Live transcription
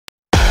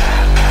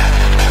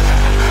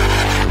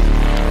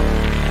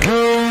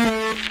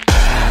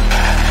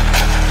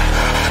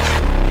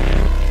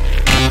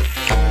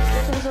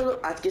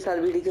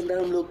नमस्कार, वीडियो के अंदर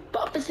हम लोग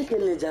वापस से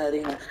खेलने जा रहे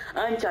हैं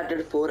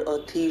अनचार्टेड 4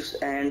 और थीव्स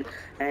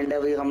एंड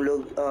अभी हम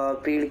लोग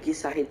पेड़ की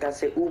सहायता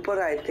से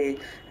ऊपर आए थे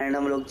एंड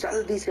हम लोग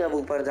जल्दी से अब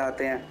ऊपर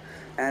जाते हैं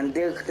एंड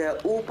देखते हैं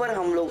ऊपर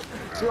हम लोग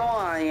क्यों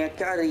आए हैं,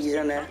 क्या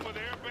रीजन है।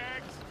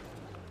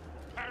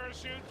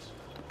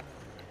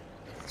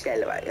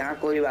 चल भाई, यहाँ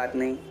कोई बात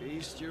नहीं।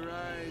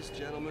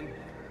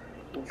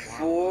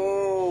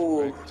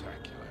 वो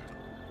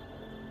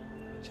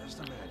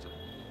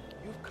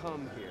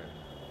come here,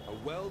 a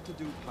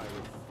well-to-do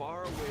pirate far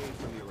away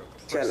from your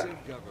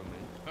oppressive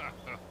government.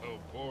 Oh,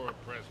 poor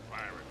oppressed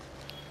pirates.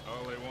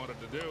 All they wanted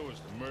to do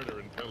was to murder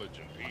and pillage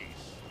in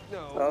peace.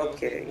 No,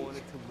 they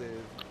wanted to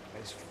live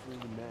as free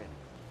men.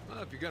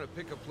 Well, if you're gonna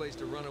pick a place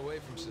to run away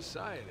from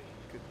society,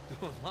 you could do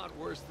a lot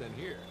worse than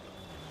here.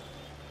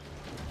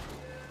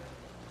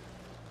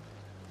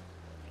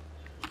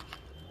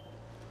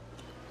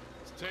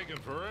 It's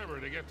taken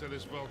forever to get to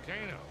this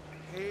volcano.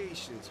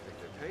 Patience,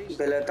 Victor, patience.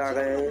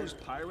 Those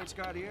pirates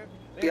got here.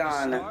 They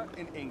start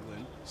in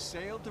England,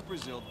 sailed to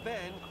Brazil,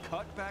 then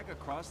cut back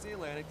across the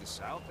Atlantic to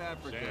South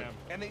Africa,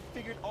 and they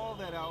figured all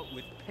that out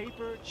with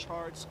paper,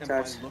 charts, and by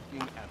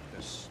looking at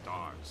the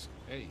stars.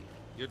 Hey,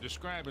 you're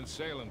describing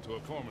sailing to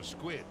a form of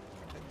squid.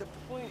 The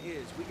point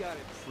is, we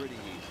got it pretty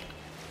easy.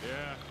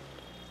 Yeah.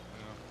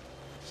 Well,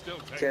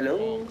 still takes a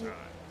long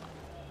time.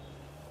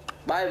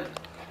 Bye.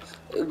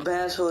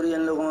 भैंस हो रही है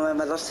इन लोगों में,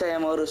 मतलब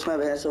Sam और उसमें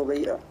भैंस हो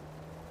गई है,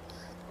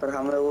 पर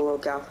हम लोगों को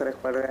क्या फर्क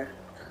पड़ रहा है,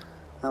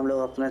 हम लोग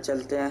अपना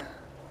चलते हैं।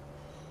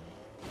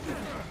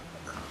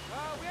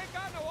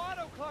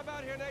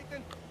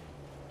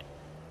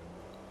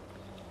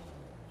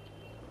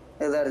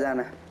 इधर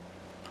जाना है।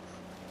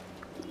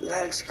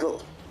 Let's go।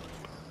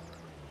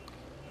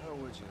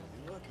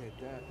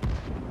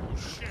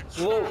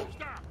 वो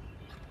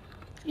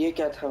ये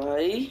क्या था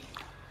भाई?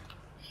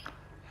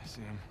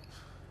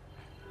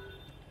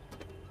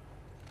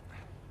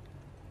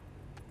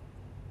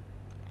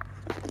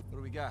 What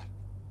do we got?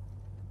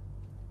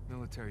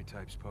 Military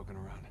types poking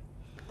around.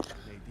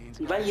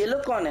 भाई ये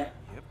लोग कौन है?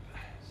 Yep.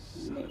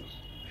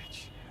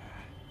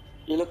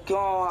 ये लोग क्यों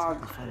an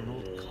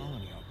old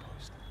colony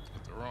outpost.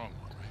 That's the wrong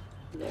one, right?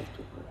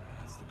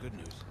 That's the good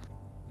news.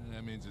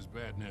 That means it's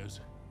bad news.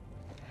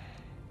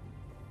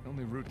 The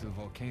only route to the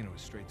volcano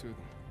is straight through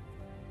them.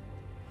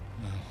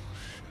 Oh,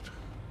 shit.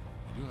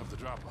 You do have to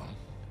drop on them.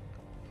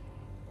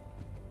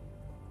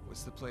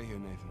 What's the play here,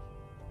 Nathan?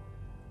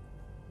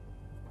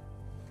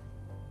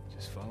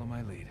 Just follow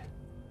my lead.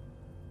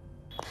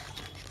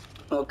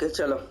 Okay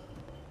चलो,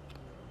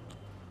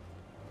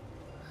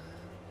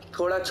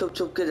 थोड़ा छुप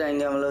छुप के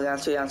जाएंगे हम लोग। यहाँ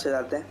से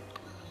जाते हैं,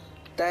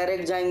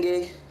 डायरेक्ट जाएंगे,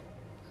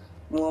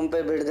 मुंह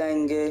पे भिड़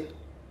जाएंगे,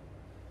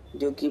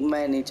 जो कि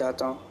मैं नहीं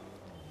चाहता हूँ।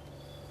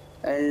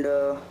 एंड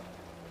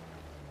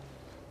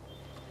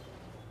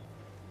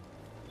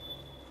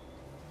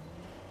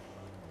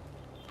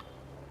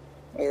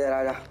इधर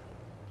आ जा,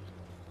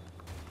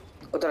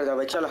 उतर जा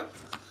भाई, चलो।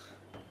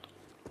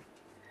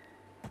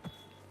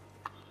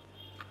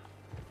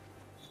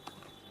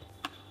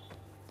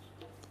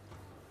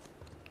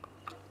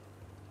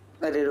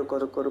 अरे रुको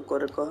रुको रुको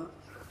रुको,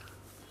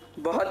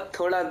 बहुत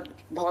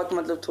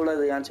मतलब थोड़ा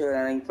ध्यान से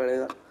रहना ही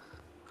पड़ेगा।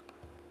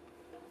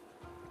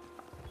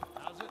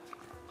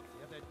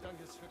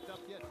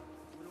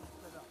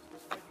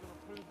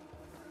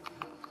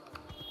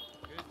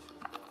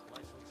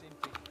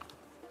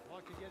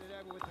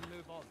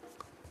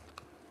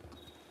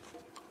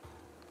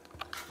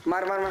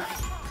 मार मार मार,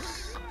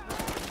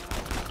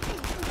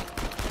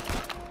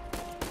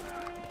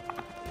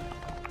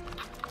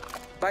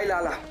 भाई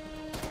लाला।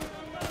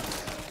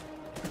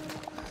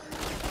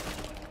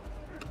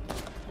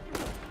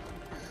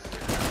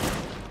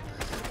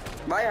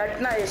 भाई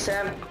हटना है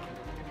सैम।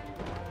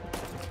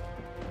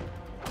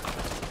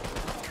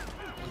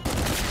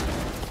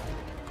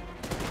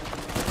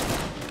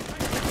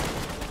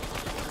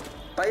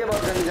 भाई ये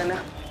बहुत गंदी गन है।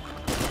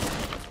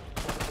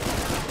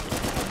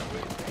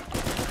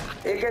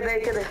 एक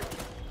दे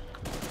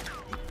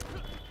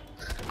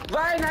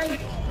भाई, नहीं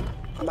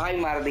भाई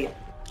मार दिया।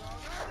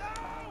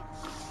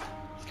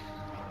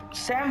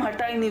 सैम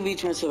हटा ही नहीं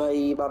बीच में से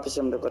भाई, वापस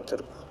हम लोग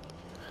पत्थर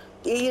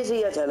को ये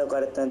सही है। चलो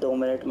करते हैं 2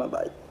 मिनट में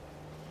भाई,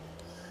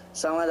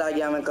 समझ आ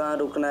गया मैं कहाँ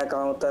रुकना है,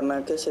 कहाँ उतरना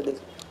है, कैसे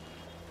दिख।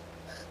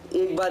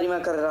 एक बारी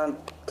में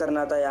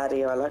करना था यार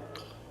ये वाला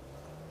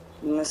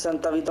मिशन,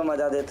 तभी तो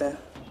मजा देते हैं।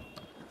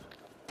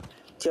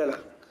 चलो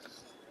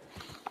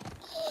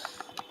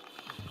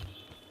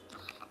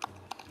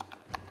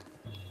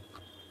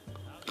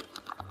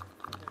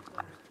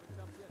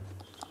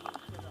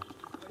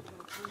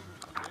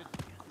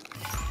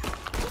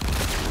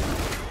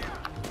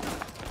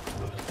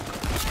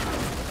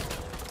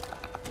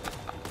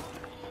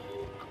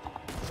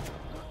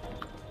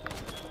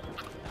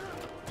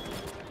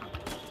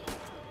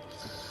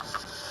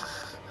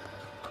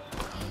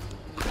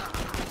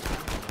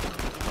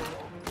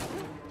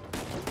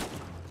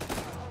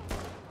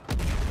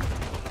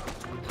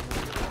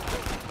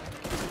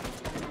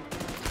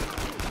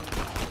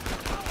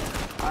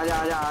आजा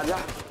आजा आजा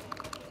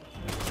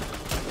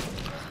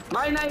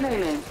भाई, नहीं नहीं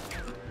नहीं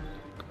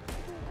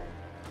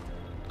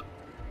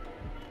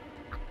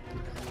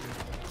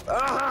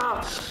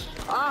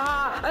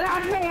अरे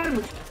हट में यार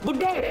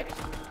बुड्ढे।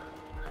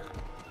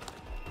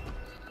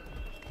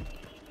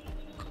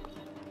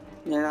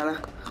 ये ना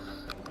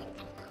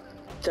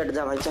चढ़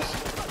जा भाई चल।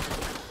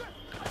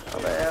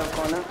 अबे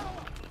कौन है?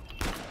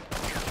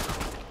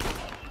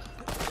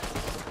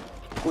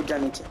 कूद जा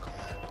नीचे।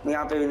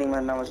 यहाँ पे भी नहीं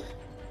मरना मुझे,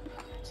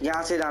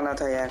 यहाँ से जाना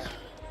था यार।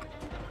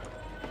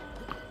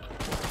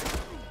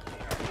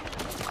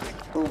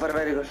 ऊपर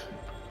वेरी गुड।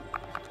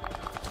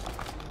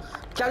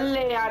 चल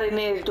ले यार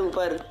इन्हें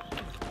ऊपर।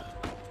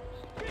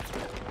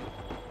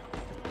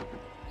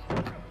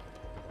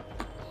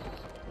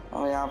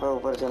 और यहाँ पे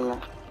ऊपर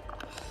चलना।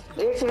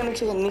 एक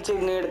सेकंड नीचे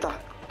नेड़ था।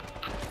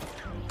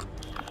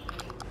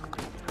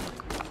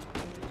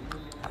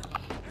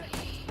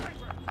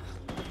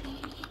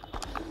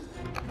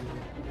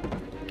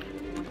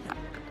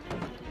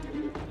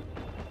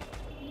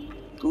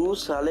 तू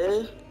साले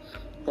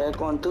है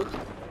कौन तू?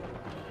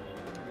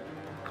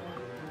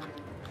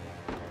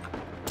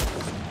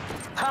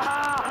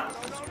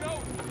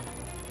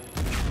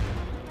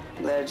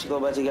 लेट्स गो,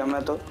 बच गया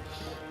मैं तो।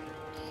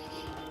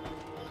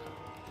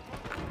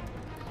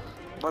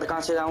 पर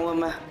कहाँ से जाऊंगा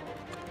मैं?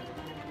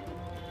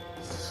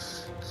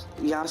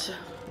 यहाँ से?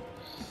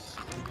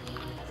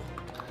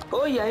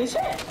 ओ यहीं से?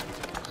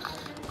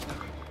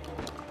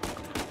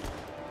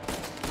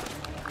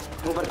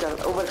 ऊपर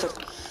चल ऊपर चल।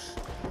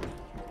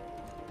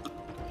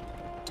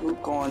 तू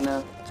कौन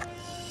है?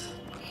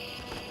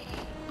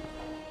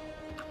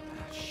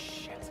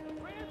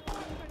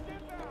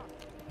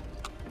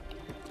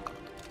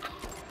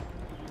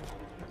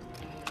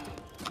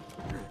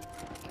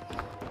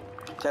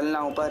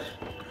 चलना ऊपर।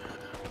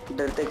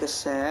 डरते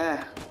किससे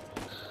हैं?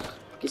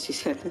 किसी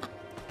से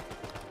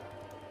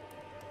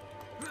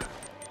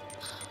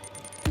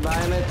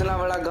भाई मैं इतना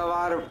बड़ा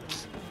गवार,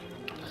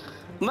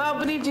 मैं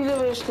अपनी चीजें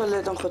वेस्ट कर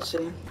लेता हूँ खुद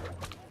से।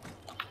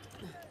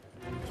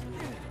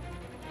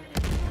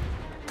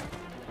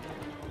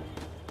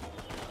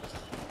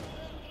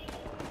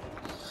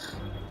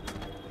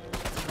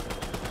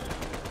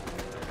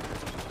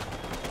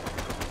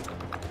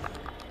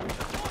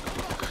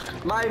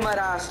 भाई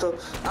मरा आज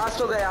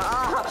तो गया।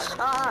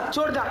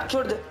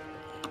 छोड़ दे।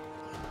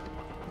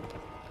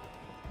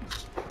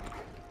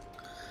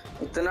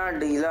 इतना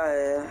ढीला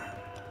है।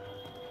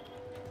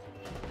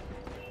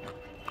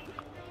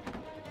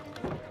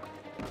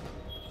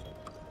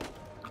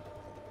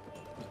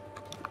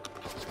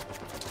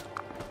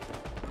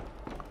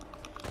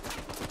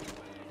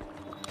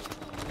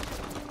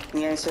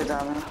 यहीं से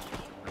जाना।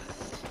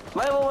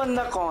 भाई वो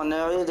बंदा कौन है?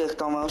 ये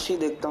देखता हूँ मैं, उसी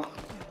देखता हूँ।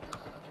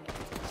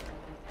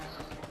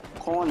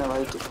 कौन है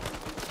भाई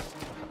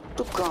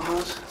तू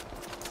कहाँ?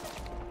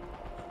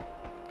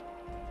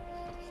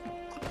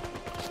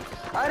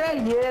 अरे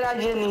ये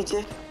राज्य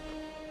नीचे।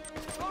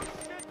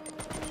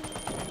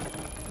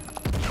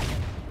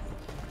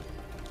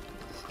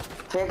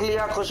 फेंक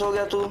लिया, खुश हो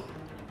गया तू।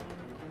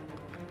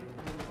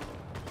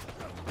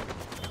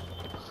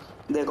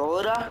 देखो हो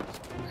रहा,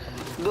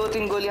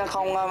 2-3 गोलियां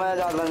खाऊंगा मैं,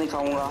 ज्यादा नहीं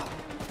खाऊंगा।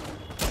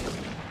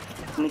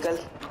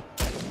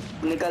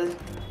 निकल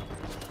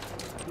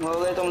हो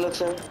गए तुम लोग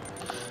से,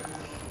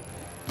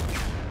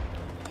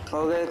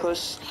 हो गए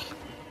खुश।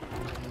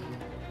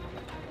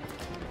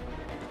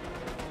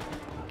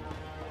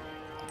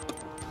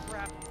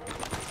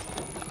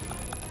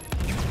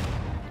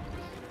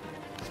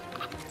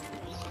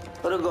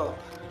 रुको,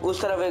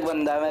 उस तरफ एक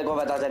बंदा है, मेरे को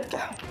पता चल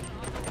गया।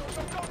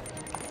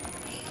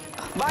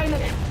 भाई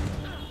ने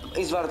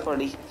इस बार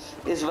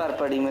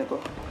पड़ी मेरे को।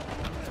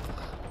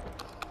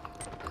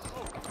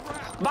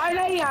 भाई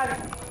नहीं यार,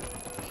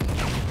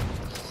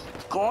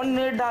 कौन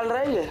नेट डाल रहा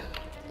है ये?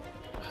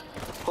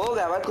 हो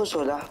गया भाई, खुश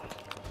हो जा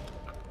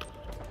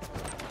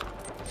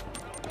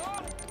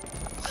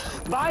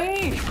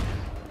भाई।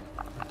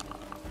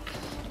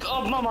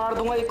 अब मैं मार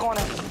दूंगा। ये कौन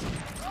है?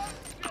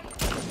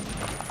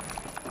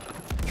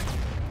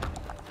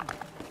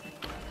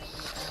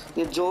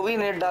 ये जो भी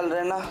नेट डाल रहे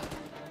हैं ना,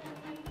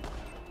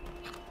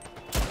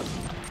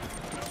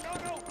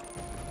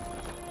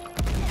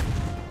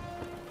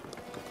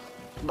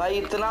 भाई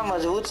इतना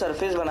मजबूत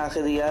सरफेस बना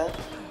के दिया है।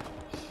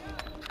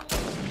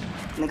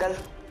 निकल।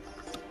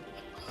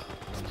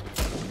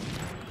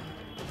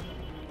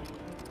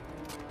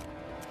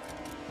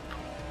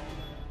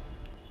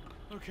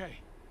 Okay.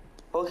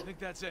 Okay. I think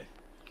that's it.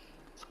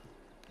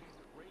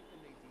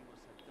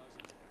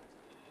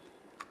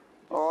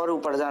 और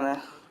ऊपर जाना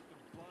है।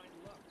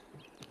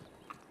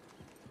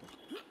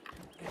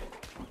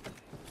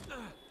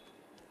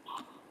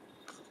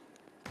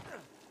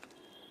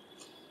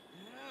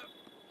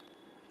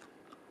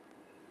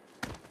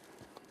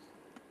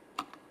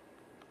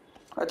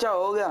 अच्छा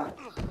हो गया।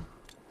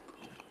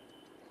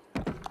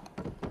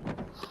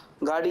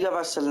 गाड़ी के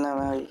पास चलना है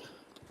भाई।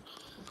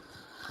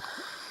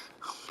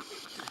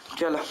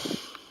 चलो,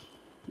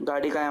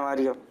 गाड़ी कहाँ है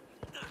हमारी? अब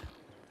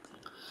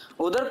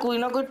उधर कोई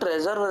ना कोई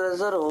ट्रेजर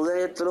हो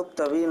गए तो लोग,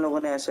 तभी इन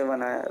लोगों ने ऐसे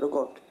बनाया।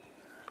 रुको,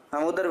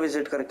 हम उधर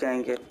विजिट करके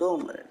आएंगे। 2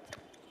 मिनट।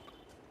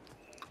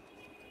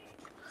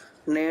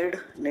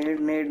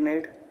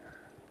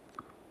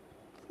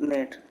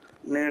 नेड।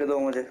 नेड़ दो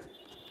मुझे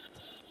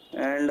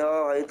एंड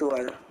भाई तू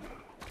आजा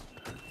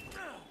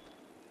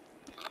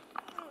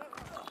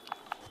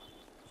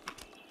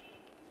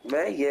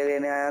मैं ये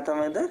लेने आया था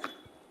मैं इधर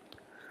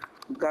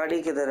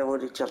गाड़ी किधर है वो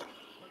चल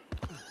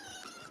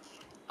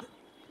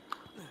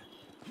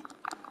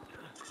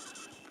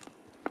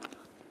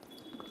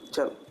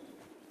चल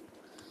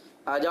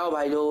आ जाओ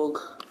भाई लोग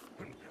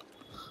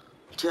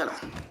चलो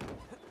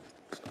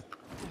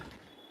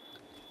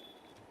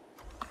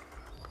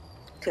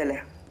चले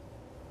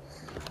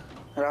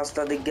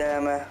रास्ता दिख गया है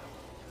मैं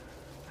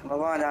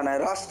वहां जाना है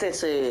रास्ते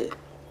से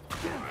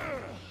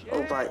ओ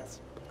भाई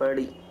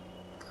बड़ी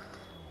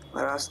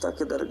रास्ता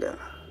किधर गया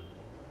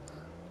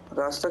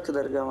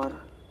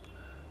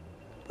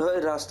हमारा ओए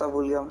रास्ता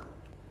भूल गया मैं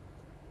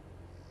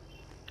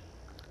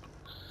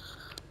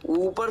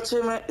ऊपर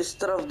से मैं इस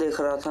तरफ देख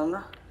रहा था ना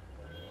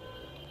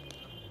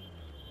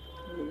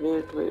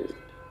वेट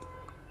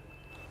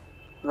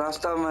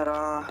रास्ता मेरा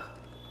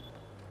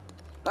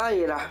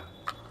ये रहा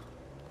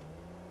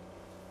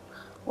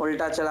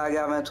उल्टा चला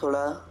गया मैं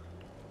थोड़ा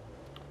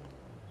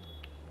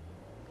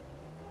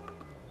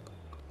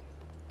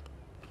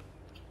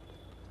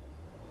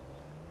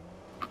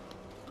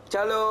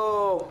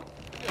चलो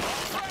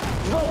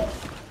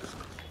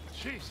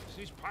Jesus,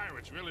 these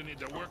pirates really need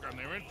to work on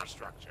their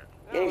infrastructure.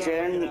 एक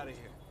सेकंड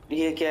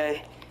ये क्या है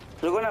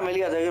रुको ना मिल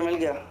गया जगह मिल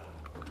गया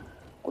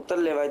उतर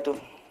ले भाई तू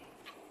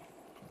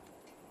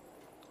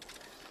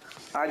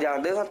आ जा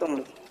देखा तुम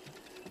लोग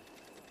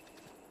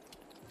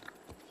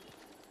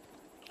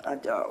आ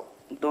जाओ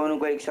दोनों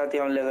को एक साथ ही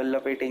हम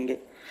लपेटेंगे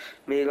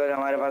बिकॉज़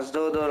हमारे पास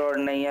दो रॉड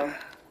नहीं है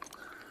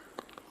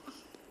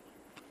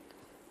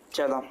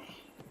चलो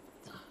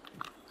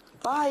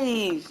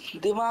भाई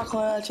दिमाग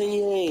होना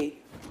चाहिए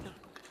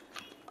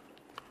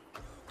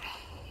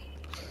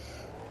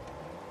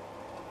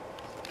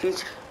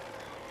खींच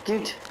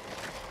खींच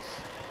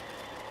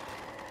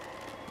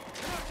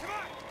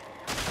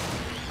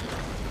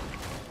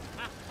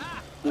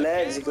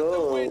Let's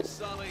go.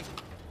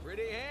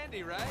 Pretty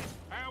handy, right?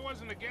 I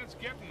wasn't against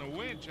getting the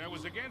winch. I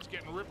was against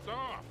getting ripped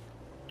off.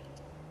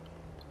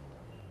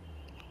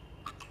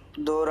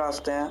 दो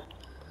रास्ते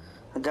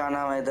हैं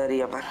जाना मैं इधर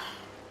ही पर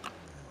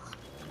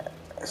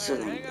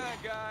Hang on,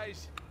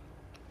 guys.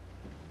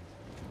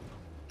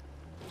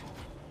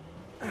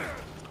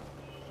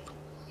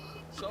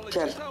 Sully,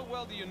 just how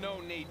well do you know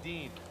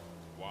Nadine?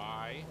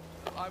 Why?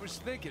 I was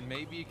thinking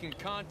maybe you can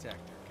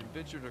contact her,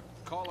 convince her to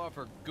call off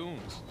her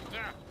goons.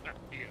 Yeah,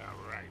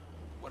 right.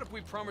 What if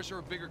we promise her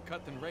a bigger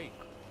cut than Rafe?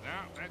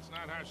 No, that's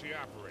not how she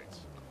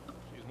operates.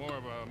 She's more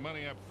of a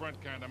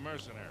money-up-front kind of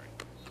mercenary.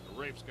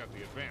 Rafe's got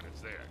the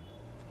advantage there.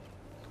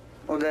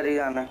 उधर ही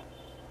जाना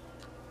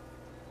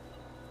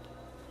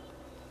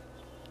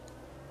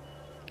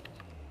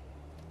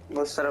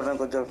उस तरफ में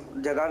कुछ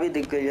जगह भी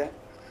दिख गई है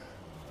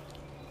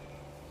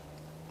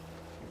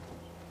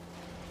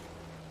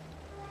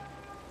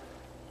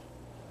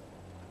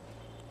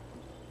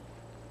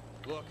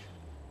Look,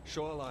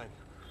 shoreline.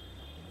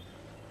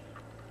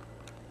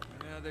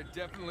 Yeah, they're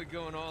definitely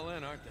going all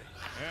in, aren't they?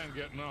 And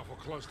getting awful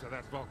close to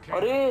that volcano.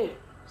 अरे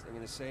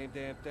Thinking the same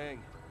damn thing.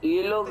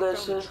 ये लोग They found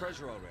ऐसे the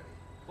treasure already.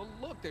 Well,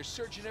 look, they're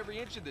searching every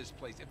inch of this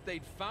place. If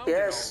they'd found it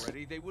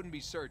already, they wouldn't be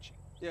searching.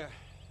 Yeah,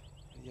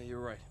 you're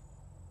right.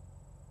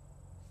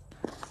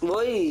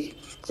 वही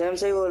Sam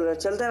सही बोल रहा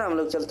चलते हैं ना हम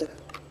लोग चलते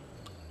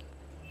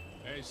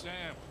Hey,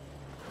 Sam.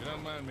 If you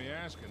don't mind me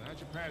asking, how'd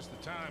you pass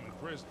the time in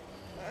prison?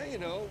 You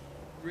know,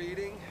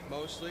 reading,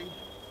 mostly.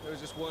 There was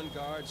this one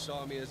guard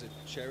saw me as a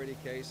charity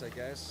case, I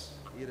guess.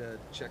 He had to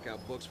check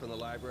out books from the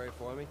library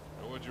for me.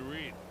 What'd you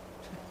read?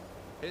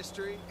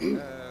 History,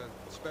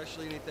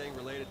 especially anything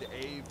related to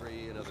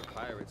Avery and other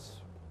pirates.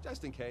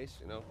 Just in case,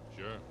 you know.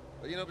 Sure.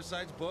 But, you know,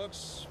 besides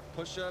books,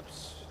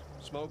 push-ups,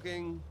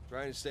 smoking,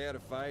 trying to stay out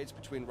of fights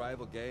between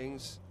rival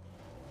gangs,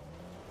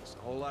 it's a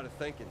whole lot of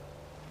thinking.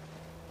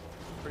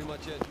 Pretty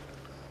much it.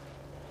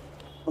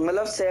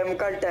 मतलब Sam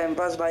का time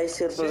pass भाई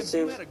सिर्फ और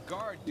सिर्फ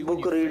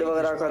book read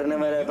वगैरह करने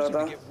में रहता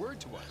था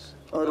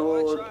और वो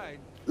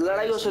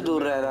लड़ाइयों से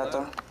दूर रह रहा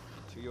था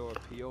To your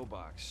PO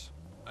box.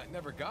 I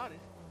never got it.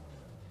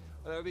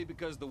 That would be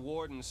because the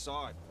warden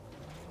saw it.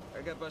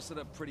 I got busted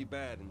up pretty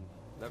bad and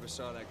never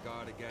saw that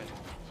guard again.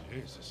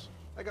 Jesus.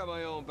 I got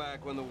my own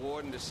back when the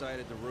warden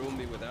decided to room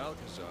me with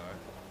Alcazar.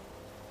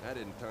 That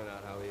didn't turn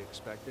out how he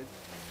expected.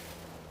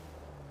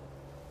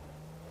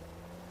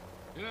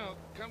 You know,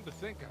 come to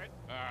think of it.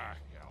 Hell.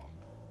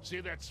 See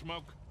that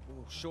smoke?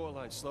 Ooh,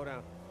 shoreline, slow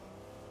down.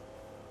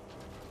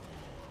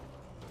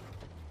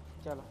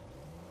 चलो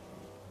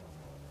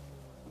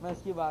मैं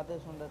इसकी बातें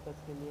सुन रहा था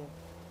इसके लिए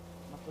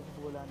मैं कुछ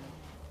बोला नहीं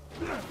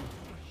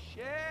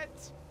Shit!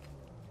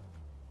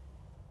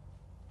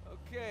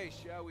 Okay,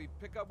 shall we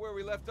pick up where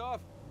we left off?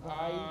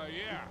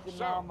 Yeah.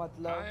 So,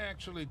 I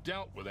actually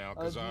dealt with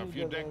Alcazar a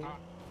few days.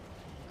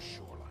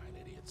 Shoreline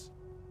idiots.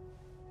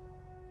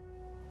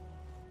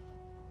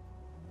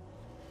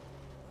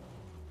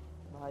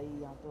 भाई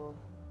यहाँ तो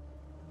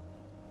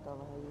तब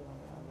है ही हम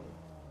आ गए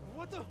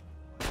What the?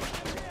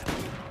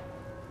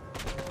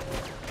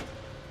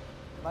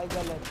 भाई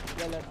गलत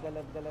गलत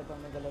गलत गलत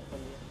हमने गलत कर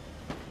लिया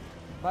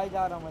भाई।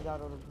 जा रहा हूँ मैं, जा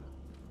रहा हूँ, रुक।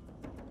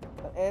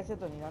 पर ऐसे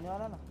तो नहीं जाने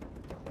वाला ना,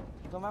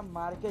 तो मैं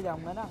मार के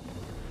जाऊंगा ना।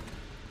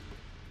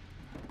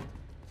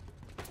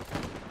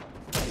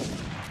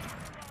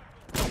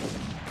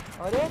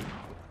 अरे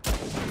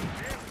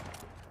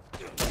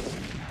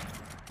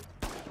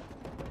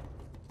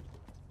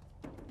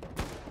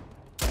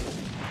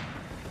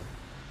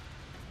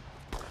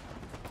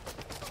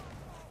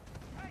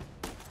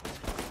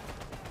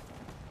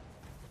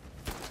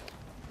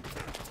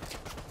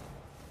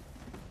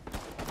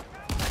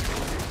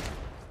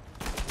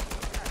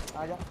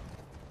आजा।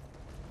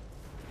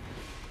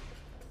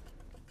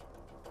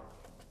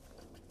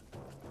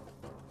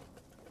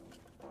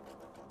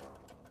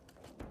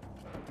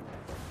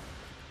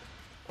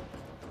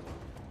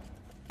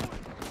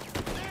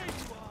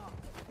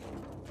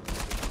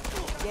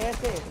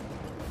 कैसे?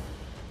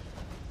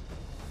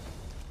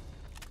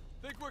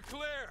 Think we're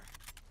clear.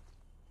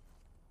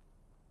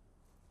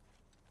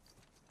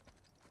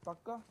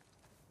 पक्का?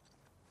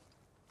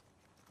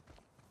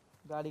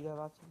 गाड़ी के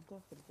बाद सुनते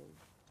हैं फिर चाहिए।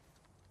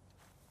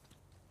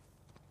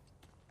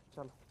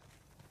 चलो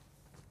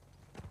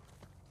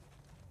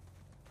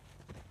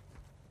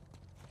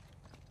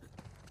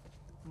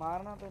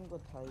मारना तो इनको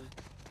था ही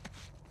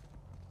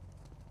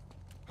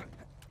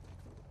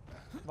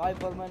भाई,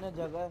 पर मैंने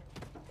जगह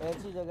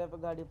ऐसी जगह पे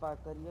गाड़ी पार्क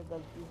करी है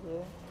गलती से।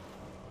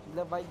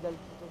 मतलब भाई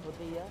गलती तो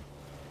होती ही है,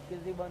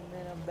 किसी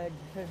बंदे ने बेड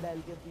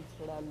डाल के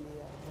पीछे डाल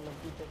लिया, मतलब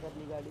पीछे कर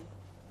ली गाड़ी।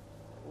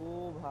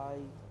 ओ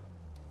भाई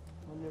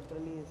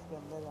लिटरली इसके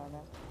अंदर जाना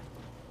है।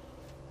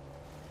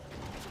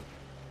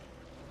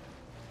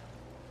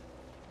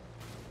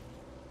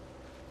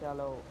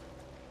 चलो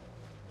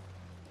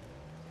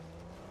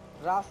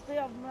रास्ते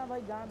अब मैं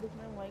भाई जहाँ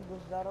दिखने में वहीं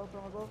घुस जा रहा हूँ,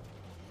 तो मेरे को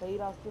सही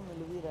रास्ते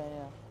मिल भी रहे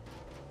हैं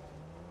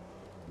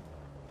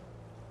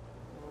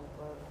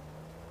ऊपर।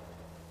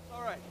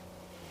 All right.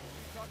 What are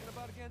you talking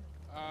about again?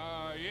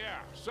 Yeah.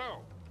 So,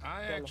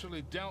 I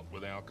actually dealt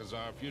with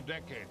Alcazar a few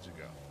decades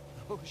ago.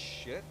 Oh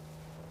shit.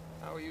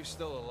 How are you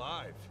still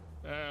alive?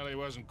 Well, he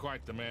wasn't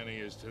quite the man he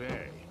is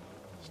today.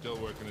 Still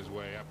working his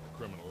way up the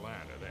criminal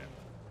ladder then.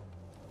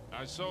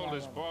 I sold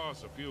his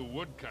boss a few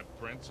woodcut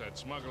prints I'd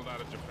smuggled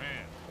out of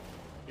Japan.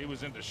 He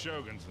was into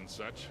shoguns and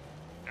such.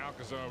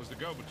 Alcazar was the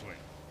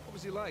go-between. What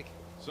was he like?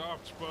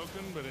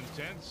 Soft-spoken but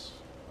intense,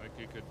 like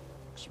he could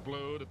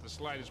explode at the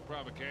slightest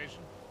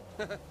provocation.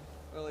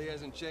 Well, he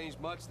hasn't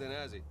changed much then,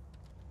 has he?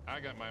 I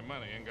got my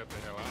money and got the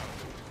hell out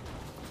of it.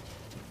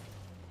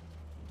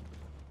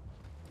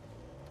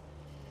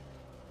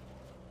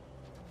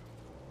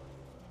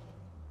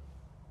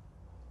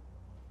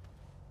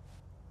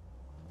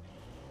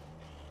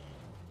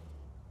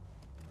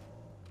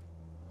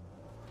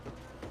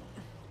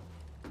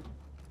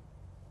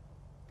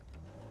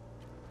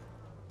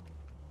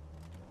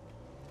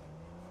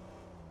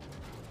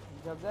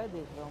 जगह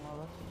देख रहा हूँ मैं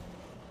बस,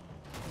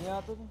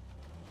 यहाँ तो नहीं।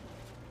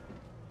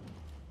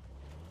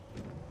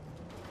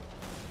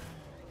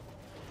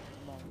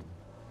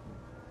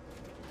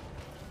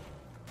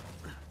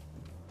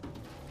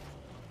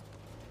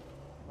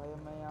 भाई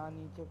मैं यहाँ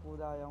नीचे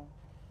कूद आया हूँ,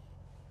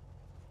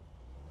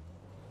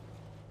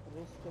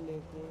 रिस्क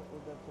लेके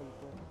उधर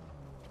चलते हैं।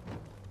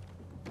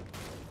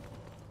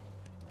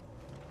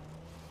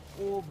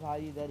 ओ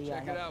भाई इधर ही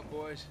Check आना। it out,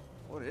 boys.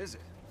 What is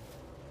it?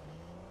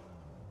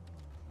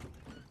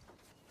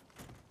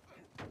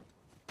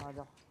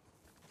 आजा,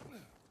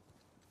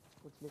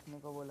 कुछ लिखने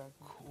को बोला।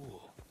 Cool.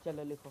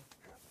 चलो लिखो,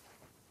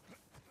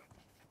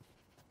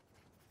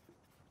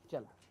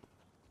 चलो।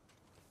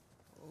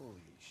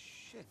 Holy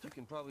shit, you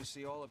can probably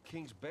see all of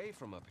Kings Bay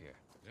from up here.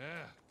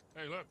 Yeah.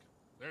 Hey, look.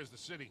 There's the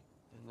city.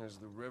 And there's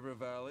the river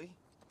valley.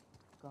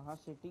 कहाँ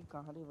city,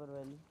 कहाँ रिवर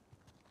वैली?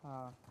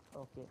 हाँ,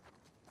 okay.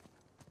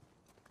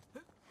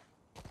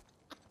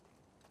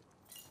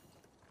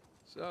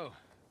 So,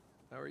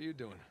 how are you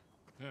doing?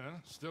 Yeah,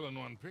 still in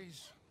one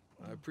piece.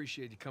 I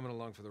appreciate you coming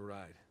along for the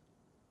ride.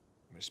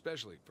 And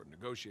especially for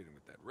negotiating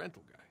with that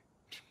rental guy.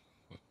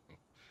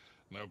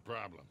 No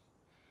problem.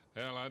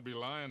 Hell, I'd be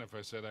lying if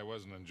I said I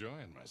wasn't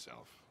enjoying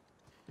myself.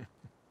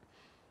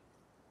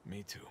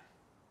 Me too.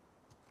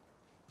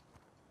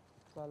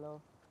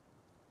 चलो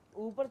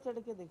ऊपर चढ़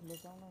के देख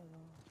लेता हूँ मैं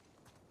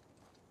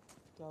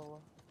क्या हुआ।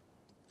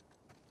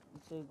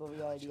 इसे को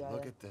भी आइडिया आया।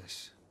 Look at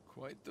this.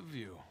 Quite the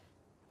view.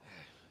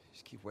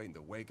 Just keep waiting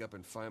to wake up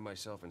and find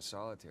myself in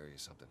solitary or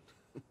something.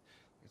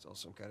 It's all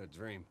some kind of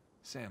dream.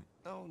 Sam.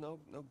 No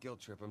guilt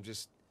trip. I'm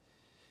just...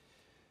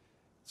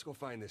 Let's go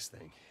find this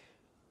thing.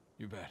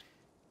 You bet.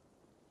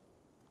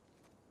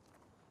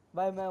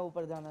 भाई मैं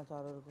ऊपर जाना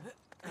चाह रहा हूँ।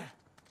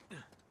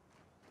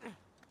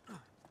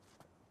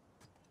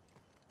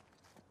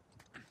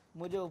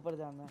 मुझे ऊपर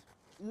जाना है।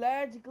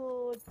 Let's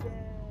go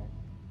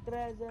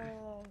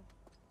treasure।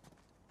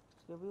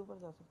 इसके भी ऊपर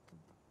जा सकते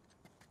हैं।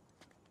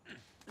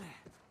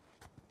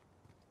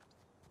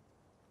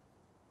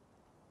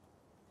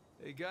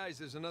 Hey guys,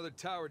 there's another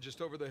tower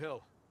just over the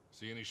hill.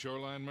 See any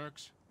shoreline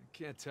mercs? I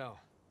can't tell.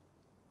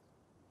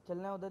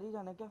 चलना उधर ही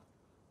जाना क्या?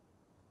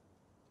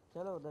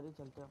 चलो उधर ही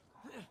चलते हैं।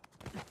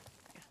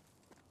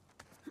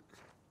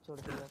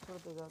 छोड़ते जा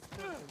छोड़ते जा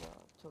छोड़ते जा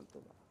छोड़ते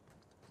जा।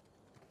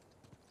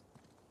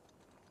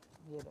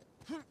 ये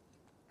रहे।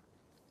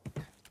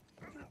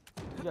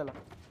 चलो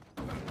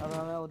अब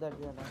हमें उधर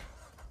जाना है।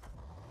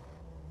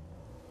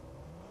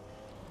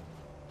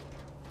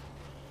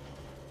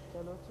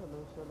 चलो चलो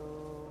चलो।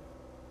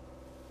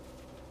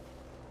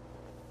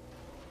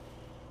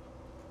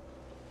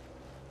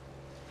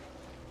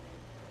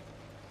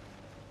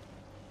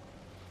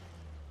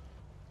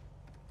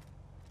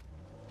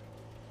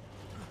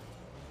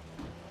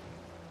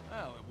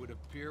 Well, it would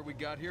appear we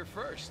got here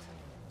first.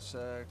 Let's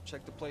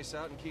check the place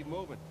out and keep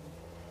moving.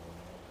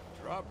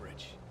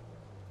 Drawbridge.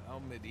 How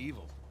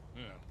medieval.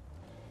 Yeah.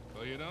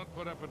 Well, you don't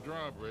put up a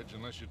drawbridge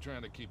unless you're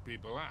trying to keep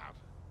people out.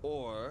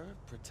 Or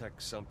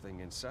protect something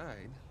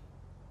inside.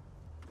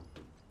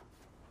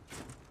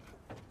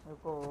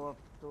 देखो अब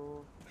तो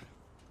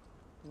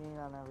यहीं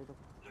आना है अभी तो।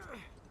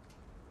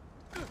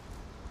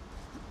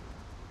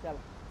 चल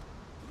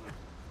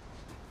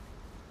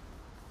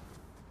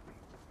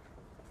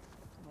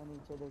मैं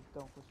नीचे देखता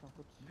हूँ कुछ ना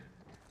कुछ।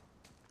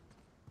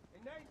 Hey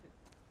Nathan,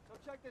 come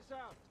check this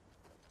out.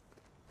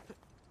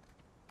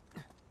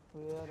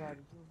 Where are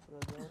you,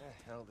 brother?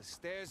 Hell, the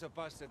stairs are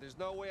busted. There's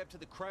no way up to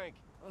the crank.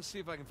 I'll see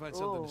if I can find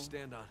something Oh. to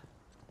stand on.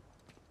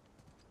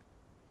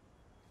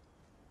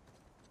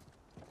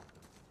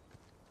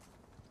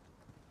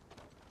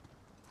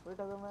 Wait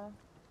अगर मैं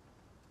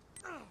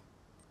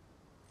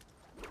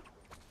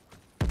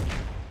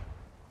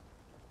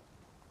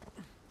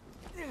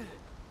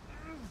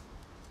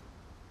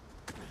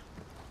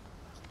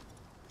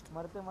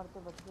मरते मरते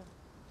बच गए।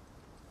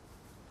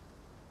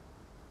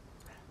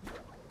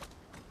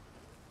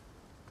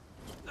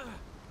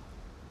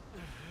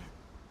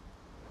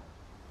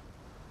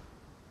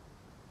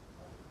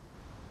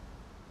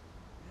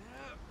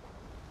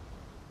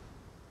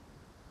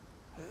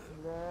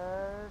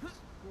 Let's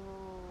go।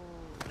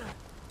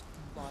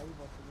 भाई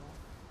बच गया।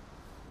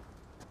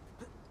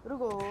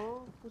 रुको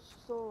कुछ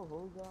तो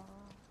होगा।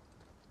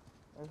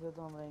 ऐसे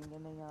तो हम रहेंगे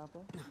नहीं यहाँ पे।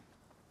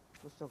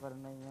 कुछ तो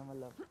करना ही है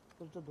मतलब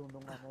कुछ तो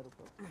ढूंढूंगा मैं।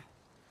 रुको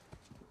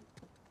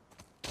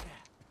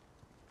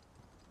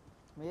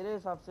मेरे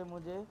हिसाब से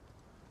मुझे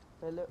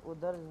पहले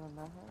उधर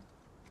जाना है।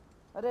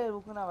 अरे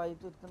रुकना भाई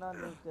तो इतना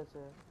नहीं कैसे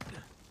है?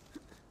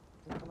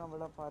 इतना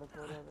बड़ा पार्क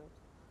हो रहा है।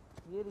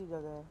 ये रही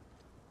जगह है।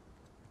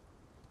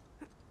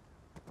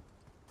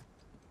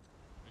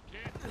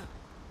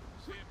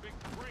 See a big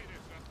crate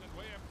or something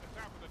way up the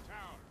top of the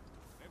tower.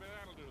 Maybe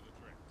that'll do the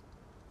trick.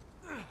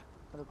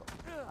 रुको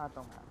आता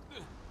हूँ मैं।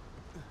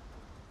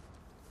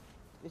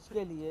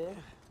 इसके लिए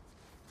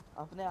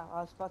अपने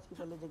आसपास की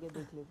पहले जगह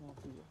देख लेना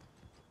चाहिए।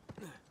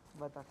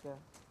 बता क्या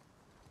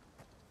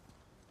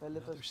पहले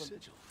तो Another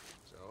sigil.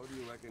 So, do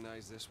you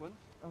recognize this one?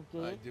 Okay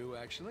I do,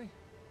 actually.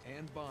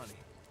 And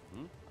Bonnie.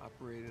 Hmm?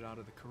 Operated out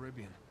of the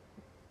Caribbean.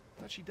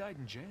 Thought she died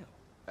in jail.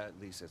 At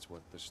least that's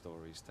what the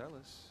stories tell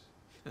us.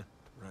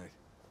 Right.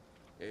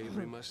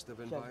 Avery must have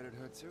invited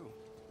her too.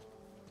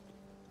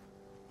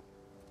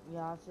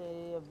 यहाँ से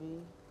अभी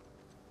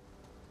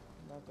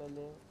मैं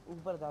पहले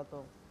ऊपर जाता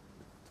हूँ।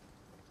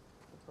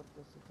 ऊपर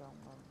कैसे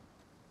जाऊँगा?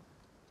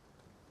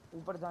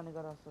 ऊपर जाने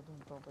का रास्ता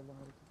ढूंढता हूँ पहले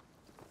मेरे को।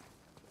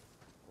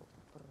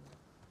 ऊपर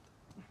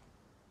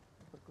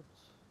ऊपर कुछ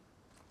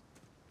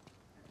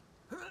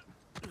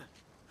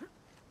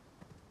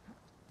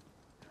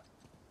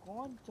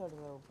कौन चढ़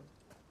रहा है ऊपर?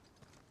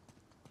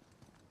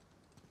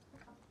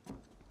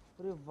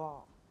 अरे वाह।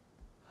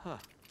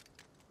 Huh.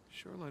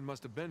 Shoreline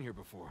must have been here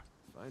before.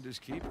 Finders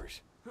keepers.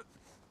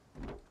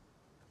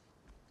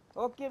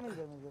 Okay मिल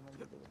गया।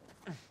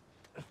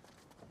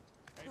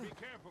 Hey, be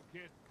careful,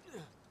 kid.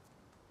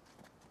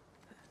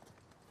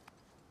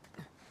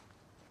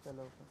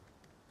 चलो ऊपर।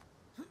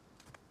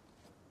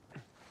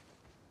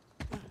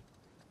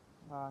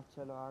 हाँ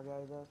चलो आ गया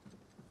इधर।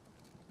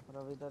 और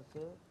अब इधर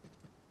से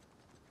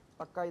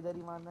पक्का इधर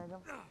ही मारना है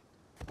जब।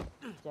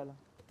 चलो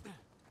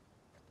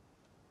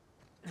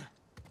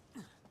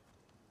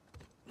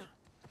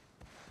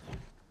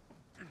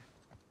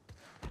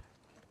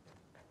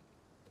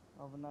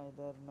अब ना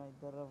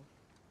इधर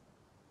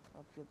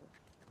अब किधर?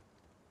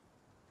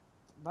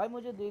 भाई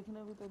मुझे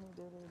देखने भी तो नहीं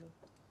दे रहे लोग।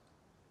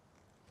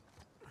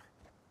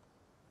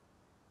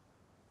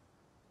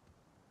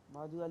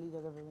 बाजू वाली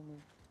जगह पे भी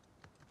नहीं।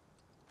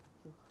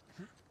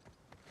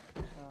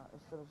 हाँ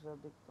इस तरफ से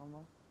देखता हूँ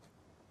मैं।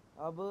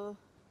 अब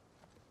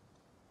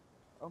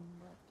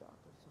मैं क्या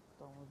कर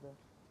सकता हूँ?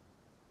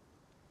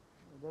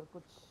 इधर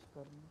कुछ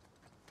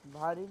करना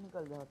बाहर ही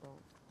निकल जाता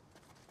हूँ।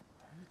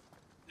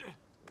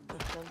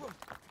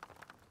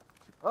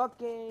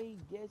 ओके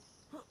यस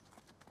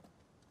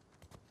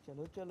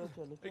चलो चलो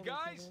चलो Hey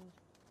guys,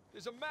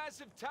 there's a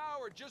massive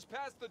tower just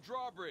past the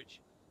drawbridge.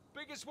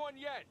 Biggest one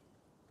yet.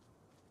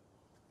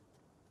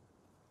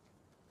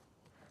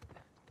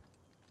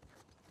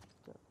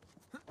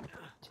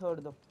 छोड़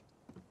दो।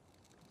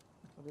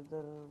 और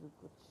इधर भी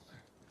कुछ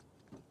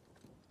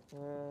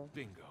है।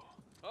 Bingo.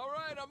 All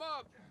right, I'm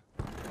up.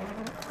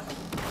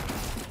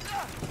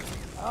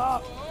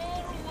 Up. Whoa.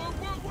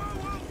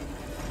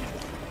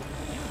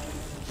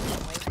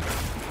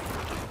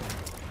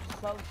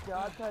 सब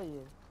क्या था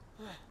ये?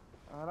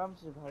 आराम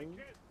से भाई।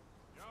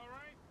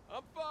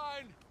 I'm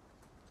fine.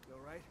 You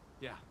all right?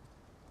 Yeah.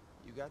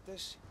 You got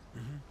this?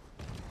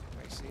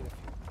 I see in a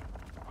few.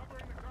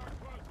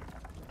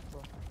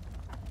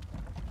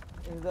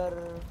 इधर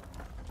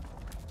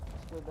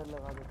इसको इधर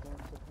लगा देते हैं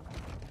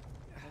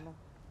है ना,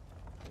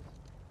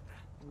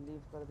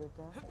 लीव कर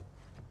देते हैं,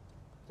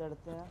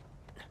 चढ़ते हैं।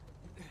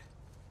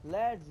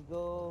 Let's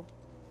go,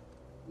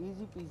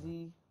 easy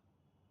PG.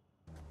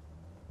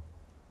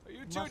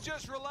 You two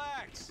just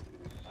relax.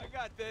 I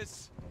got this.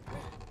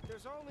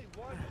 There's only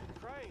one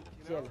crank,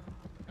 you know. चल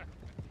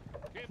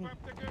Keep up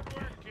the good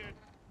work, kid.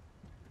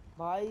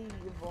 भाई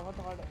ये बहुत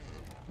हार्ड है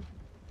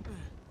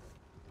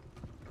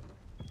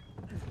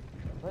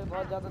भाई,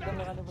 बहुत ज्यादा दम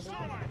लगाने पड़ेंगे।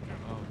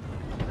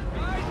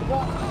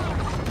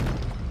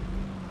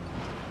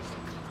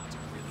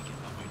 Really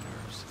getting on my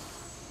nerves.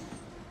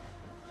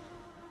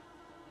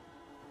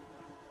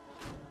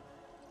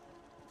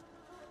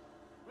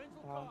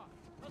 हाँ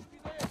Must be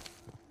there.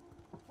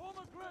 Form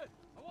a grid.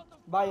 I want them.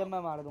 भाई अब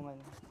मैं मार दूंगा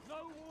इन्हें। No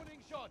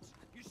warning shots.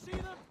 You see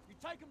them, you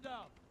take them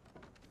down.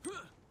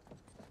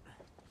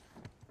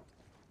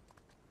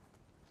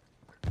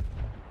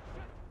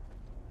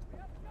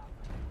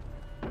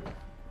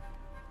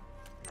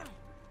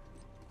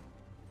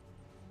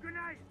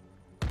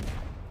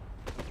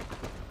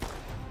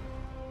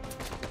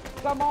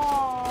 Come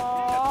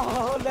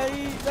on!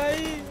 नहीं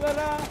नहीं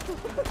बना।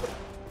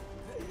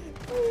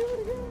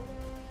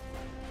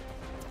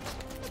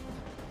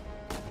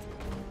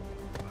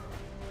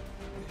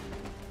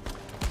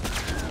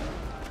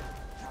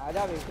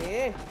 आजा बेटे।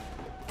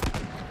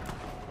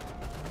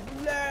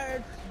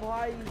 Let's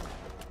भाई।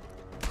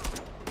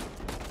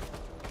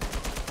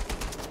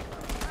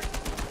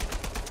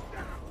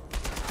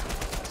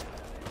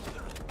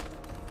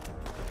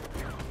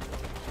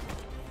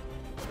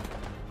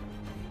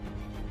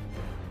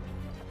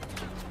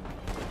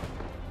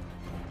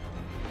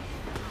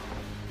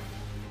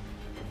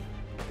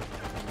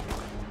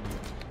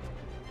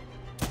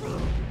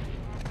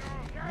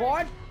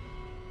 What?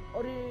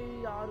 अरे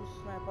यार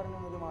स्नाइपर ने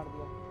मुझे मार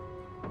दिया।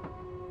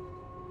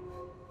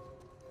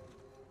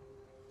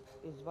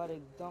 इस बार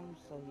एकदम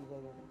सही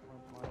जगह पे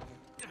मार दिया।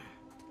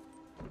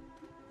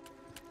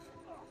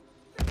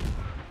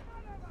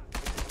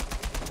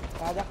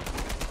 आजा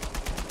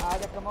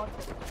आजा कम ऑन।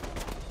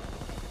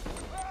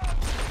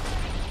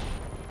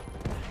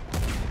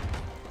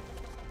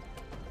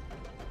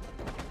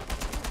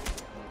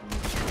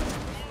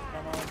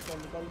 कम ऑन चल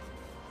निकल।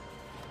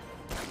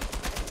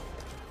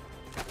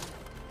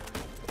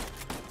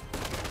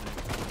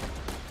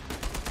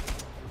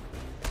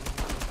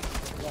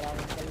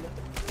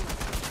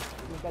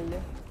 निकल ले।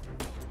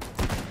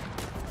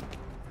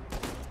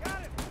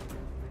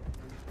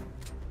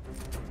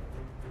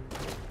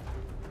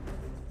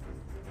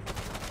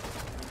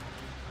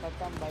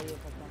 खत्म भाई, ये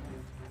खत्म है।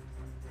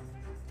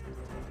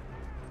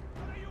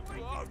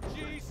 Oh,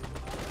 jeez.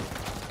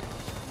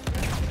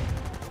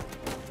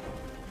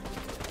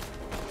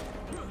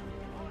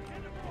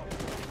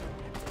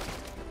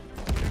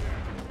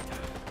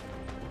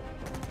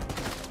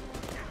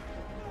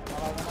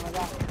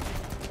 मजा।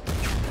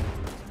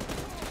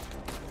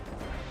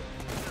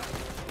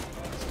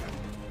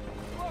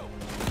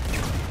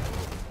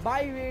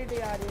 भाई वेट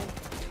यार ये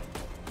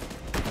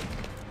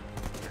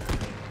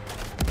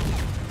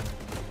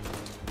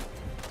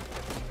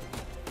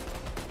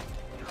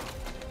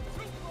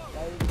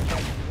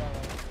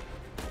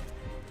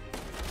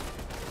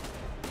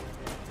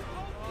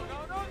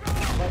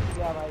बच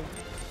गया भाई।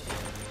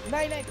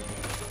 नहीं नहीं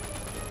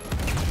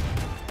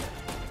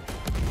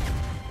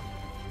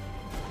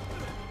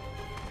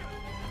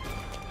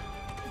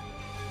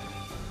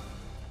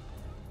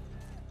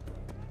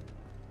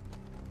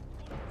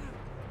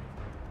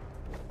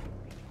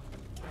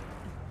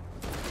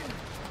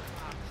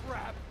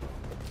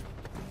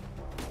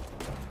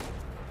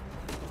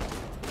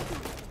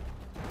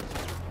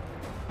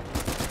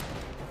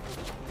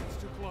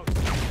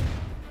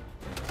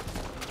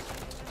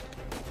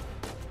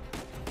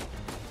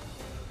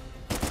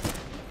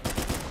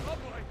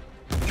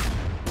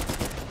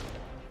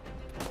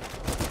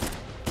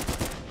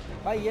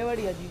भाई ये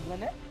बड़ी अजीब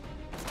गन है।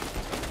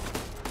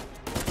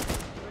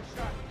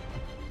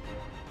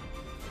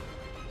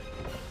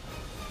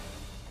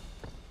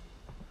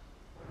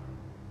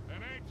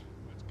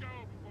 Let's go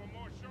before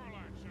more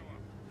shoreline show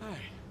up.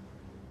 Hey.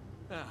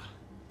 Now,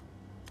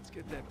 let's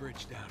get that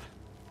bridge down.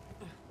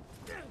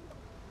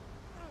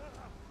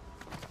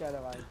 चलो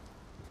भाई।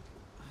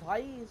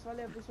 भाई इस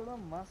वाले एपिसोड में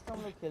मस्त हम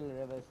लोग खेल रहे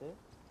हैं वैसे।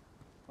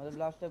 मतलब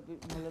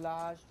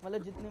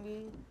मतलब जितने भी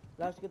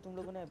लास्ट के तुम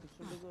लोगों ने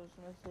एपिसोड देखे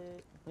उसमें से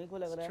मेरे को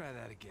लग रहा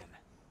है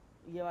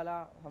ये वाला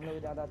हम लोग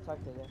ज़्यादा अच्छा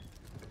खेले।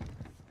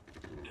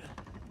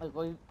 मैं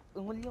कोई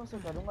उंगलियों से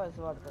करूँगा इस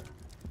बार तक।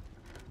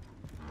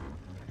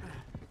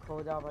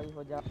 हो जा भाई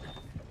हो जा।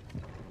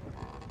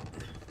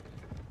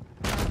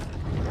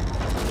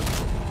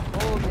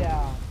 हो गया।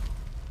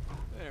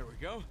 There we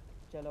go.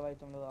 चलो भाई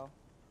तुम लोग आओ।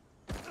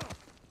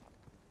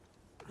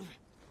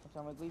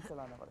 अच्छा मेरे को ही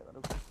चलाना पड़ेगा,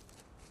 रुको।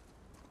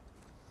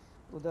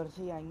 उधर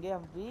से ही आएंगे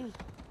हम भी,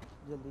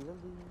 जल्दी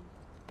जल्दी।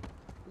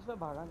 इसमें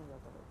भागा नहीं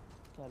जाता भाई।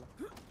 चलो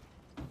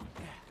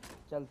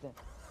चलते हैं।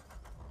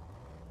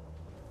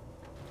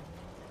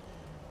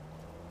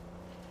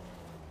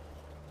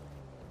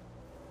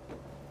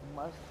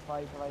 मस्त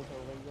फाइट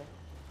हो गई है।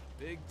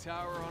 Big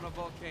tower on a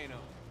volcano.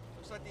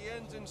 Looks like the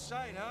end's in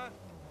sight, huh?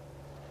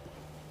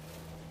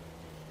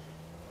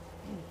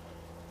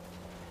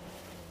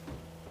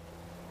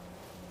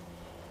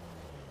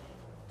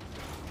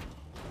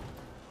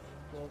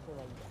 कैसे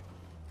भाई?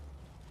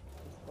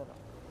 इस तरह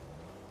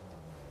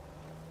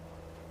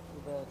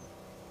इधर।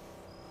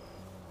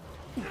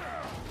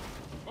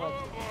 Oh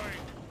boy!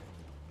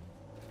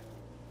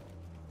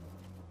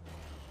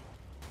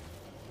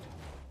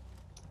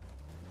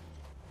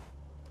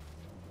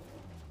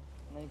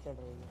 नहीं चढ़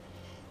रही है।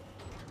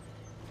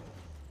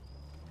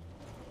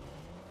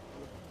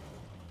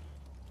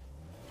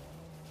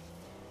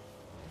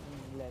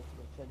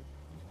 चल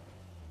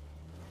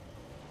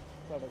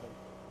चढ़ गई।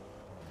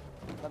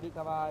 कभी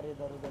कभार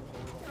इधर उधर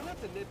I'm not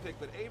to nitpick,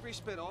 but Avery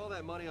spent all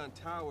that money on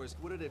towers.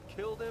 Would it have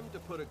killed him to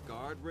put a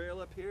guardrail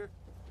up here?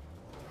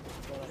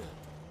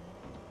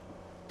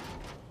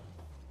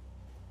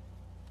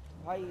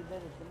 भाई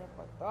इधर इतने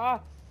पता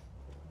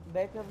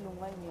बैकअप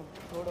लूंगा ही नहीं अब।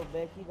 छोड़ो,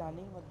 बैक ही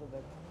जाने ही मत दो।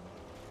 बैक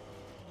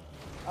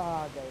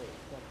आ गए।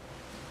 चल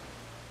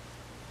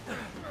Well,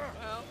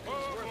 it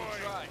was worth a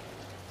try.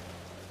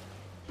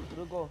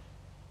 रुको,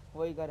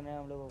 वही करना है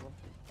हम लोगों को।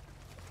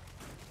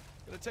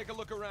 Gonna take a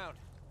look around.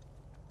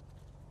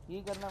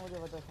 ये करना मुझे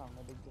पता,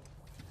 सामने दिख गया।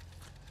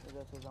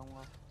 इधर से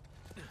जाऊंगा।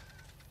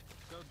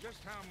 So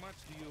just how much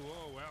do you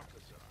owe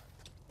Alcazar?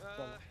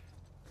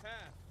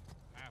 Half.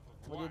 Half of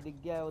मुझे what? दिख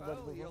गया है उधर।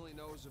 Well, he देखो only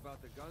knows about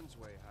the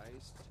Gunsway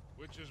heist.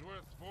 Which is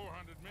worth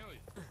 400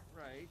 million.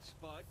 Right,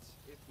 but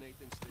if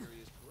Nathan's theory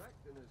is correct,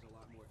 then there's a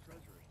lot more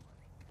treasure in play.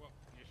 Well,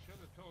 you should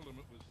have told him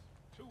it was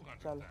चल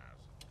 200,000.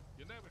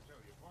 You never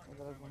tell your partner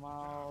इधर how much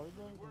घुमाओ, it's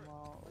इधर worth.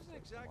 घुमाओ। I wasn't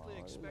exactly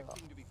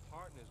expecting to be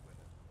partners with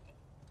him.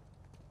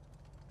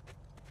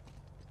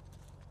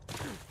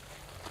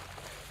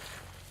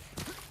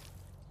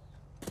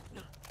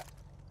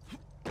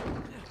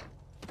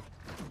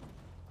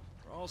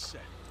 We're all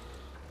set.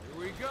 Here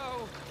we go.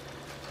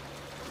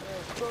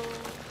 Let's go.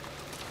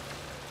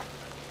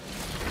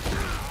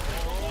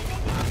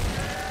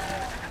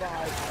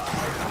 Bye.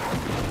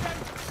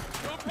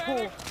 No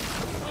panic.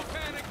 No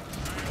panic.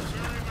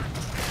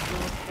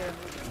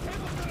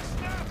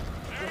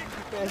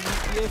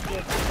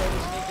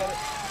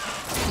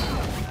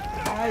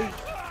 भाई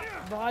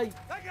भाई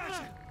I got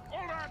you!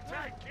 Hold on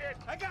tight, kid!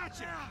 I got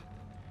you!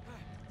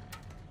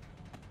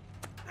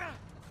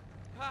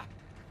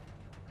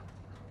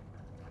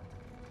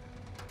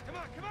 Come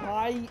on, come on!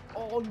 भाई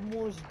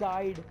almost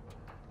died.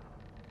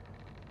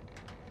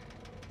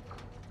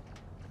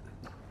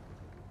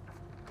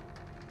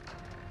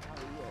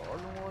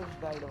 Almost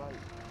died भाई।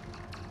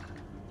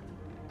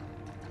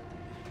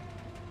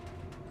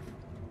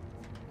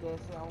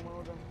 कैसे आऊँ मैं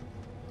उधर?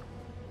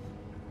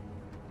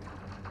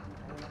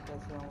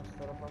 कैसे आऊँ उस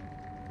तरफ अब?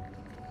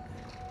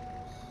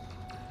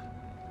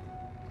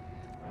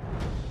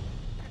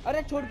 अरे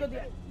छोड़ कर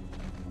दिया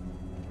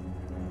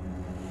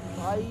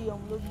भाई।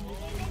 हम लोग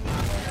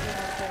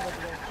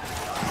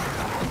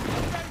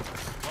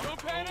No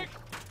panic.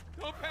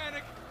 No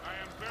panic. I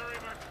am very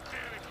much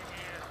panicking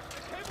here.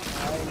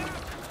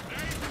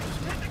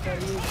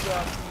 करीब से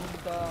आसमान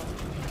का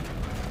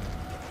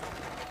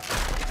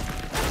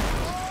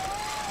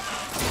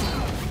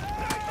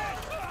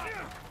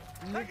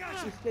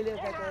इसके लिए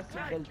क्या क्या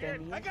सिंगल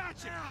करनी है।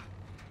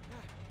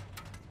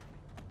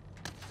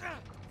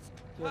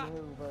 चल है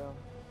ऊपर आओ।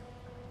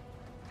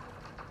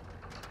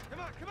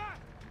 Come on, come on!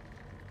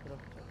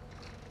 तरफ चल।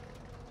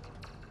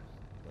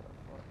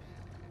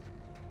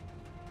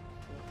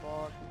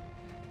 तरफ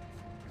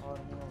और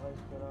नहीं होगा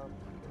इस तरफ।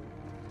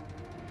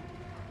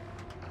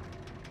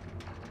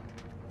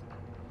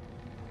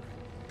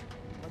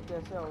 मैं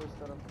कैसे आऊँ इस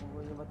तरफ? वो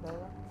ये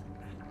बताएगा।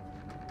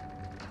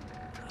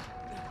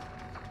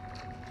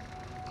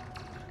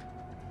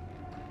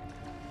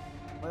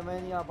 भाई मैं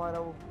नहीं आ पा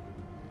रहा हूँ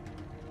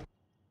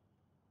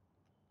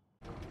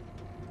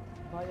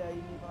भाई। आ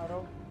ही नहीं पा रहा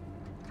हूँ।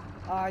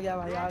 आ गया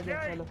भाई, आ गया।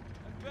 चलो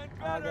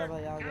आ गया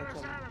भाई, आ गया। Get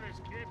us चलो out of this,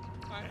 kid.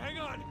 All right, hang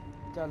on.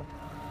 चलो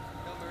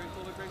Hail Mary,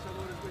 full of grace, our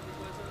Lord is with you.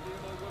 Blessed are you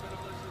among women, and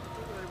blessed is the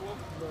fruit of thy womb.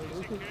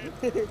 Easy,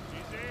 kid.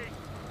 Easy.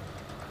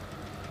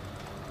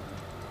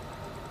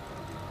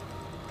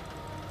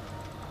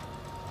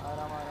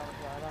 आराम आराम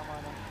से, आराम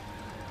आराम।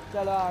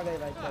 चलो आ गए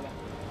भाई, चलो।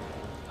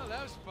 Oh,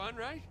 that was fun,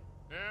 right?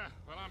 Yeah,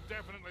 well, I'm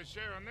definitely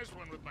sharing this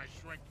one with my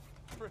shrink.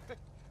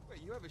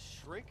 Wait, you have a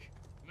shrink?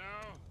 No,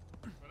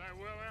 but I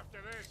will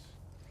after this.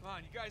 Come on,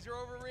 you guys are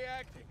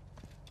overreacting.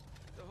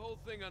 Get the whole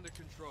thing under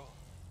control.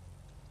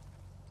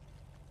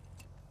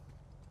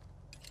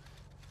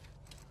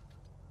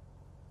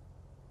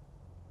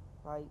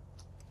 भाई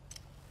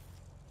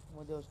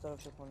मुझे उस तरफ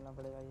से खोलना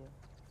पड़ेगा ये,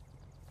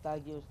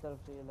 ताकि उस तरफ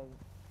से ये लगे।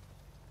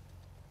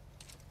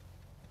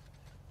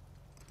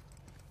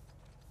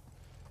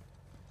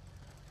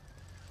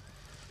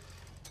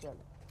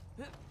 चलो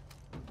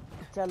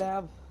चले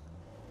अब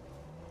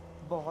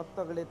बहुत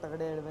तगड़े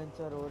तगड़े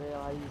एडवेंचर हो रहे हैं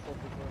भाई इस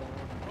एपिसोड में।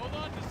 Hold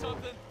on to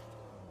something.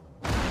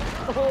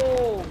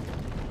 Oh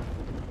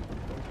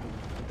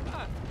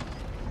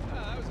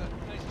That was a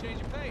nice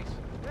change of pace.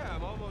 Yeah,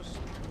 I'm almost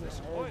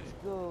disappointed. Let's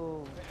go.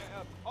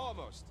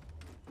 Almost.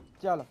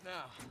 चलो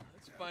Now,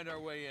 let's find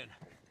our way in.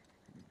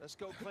 Let's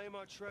go claim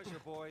our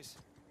treasure, boys.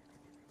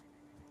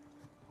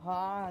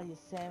 हाँ ये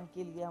Sam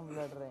के लिए हम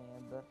लड़ रहे हैं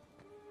अंदर।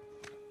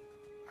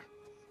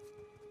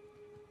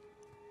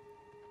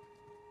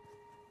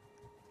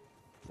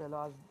 चलो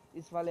आज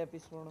इस वाले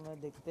एपिसोड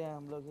में देखते हैं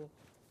हम लोग ये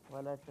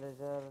वाला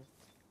ट्रेजर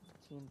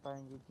छीन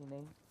पाएंगे कि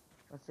नहीं।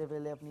 उससे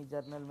पहले अपनी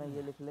जर्नल में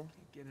ये लिख ले।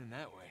 Get in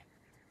that way.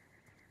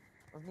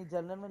 अपनी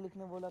जर्नल में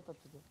लिखने बोला था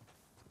तुझे,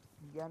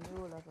 ज्ञान भी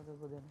बोला था तेरे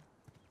को देने।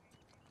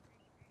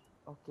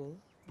 ओके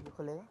ये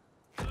खुलेगा।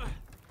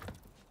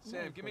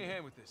 Sam, give me a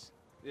hand with this.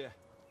 Yeah.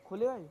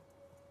 खुलेगा ये?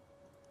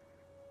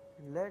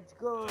 Let's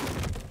go.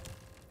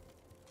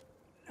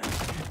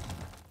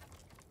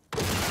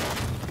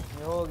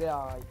 ये हो गया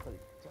भाई खुल।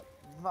 चल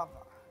वाह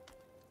वाह।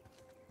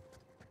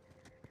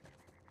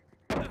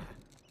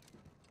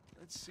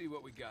 Let's see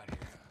what we got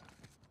here.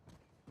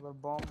 अगर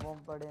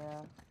बॉम्ब पड़े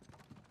हैं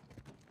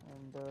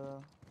एंड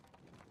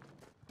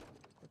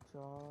कुछ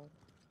और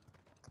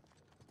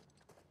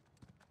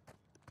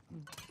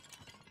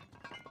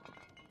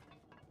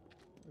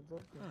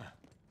इधर क्या?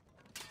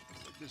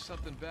 Looks like there's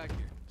something back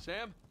here.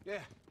 Sam?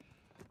 Yeah.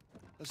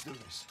 Let's do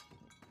this.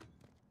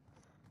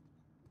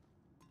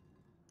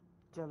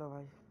 चलो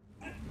भाई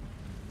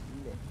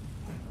ले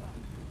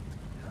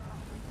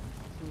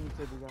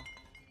नीचे दिया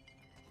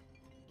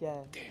क्या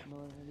है? Damn.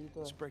 नॉर्मली तो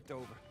It's braked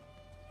over.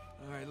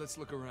 All right, let's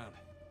look around.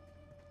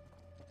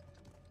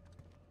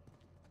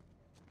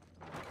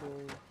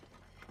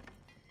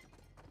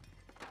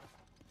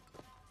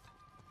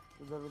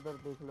 इधर उधर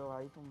देख लो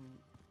भाई तुम।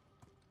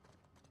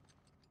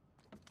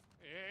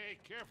 Hey,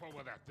 careful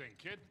with that thing,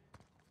 kid.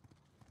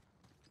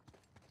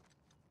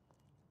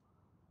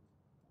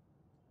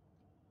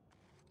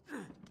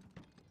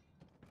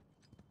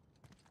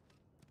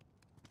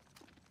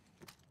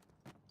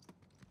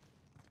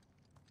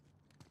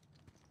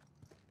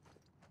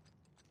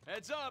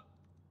 Heads up.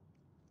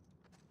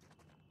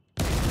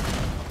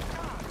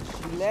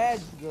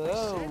 Let's I go.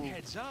 said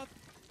heads up.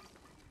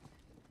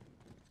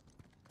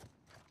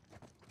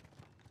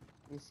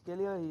 इसके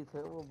लिए ही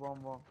थे वो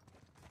बॉम्ब।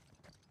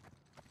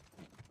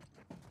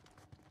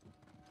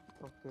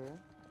 ओके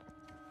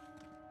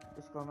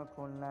इसको हमें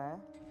खोलना है।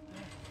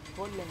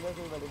 खोल लेंगे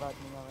कोई बड़ी बात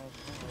नहीं है हमें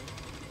इसमें।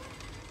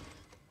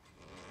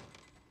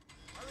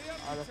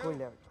 अरे खोल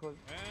लिया खोल।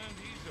 And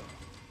he's off.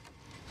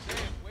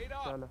 Sam, wait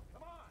up. चलो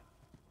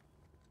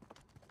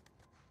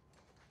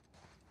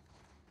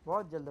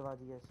बहुत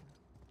जल्दबाजी है ऐसे।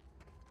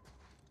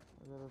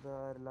 इधर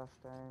उधर लास्ट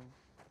टाइम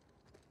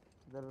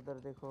इधर उधर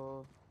देखो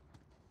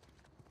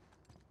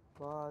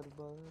बार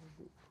बार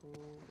देखो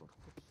और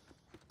कुछ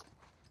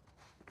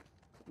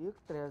एक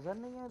ट्रेजर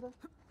नहीं है इधर।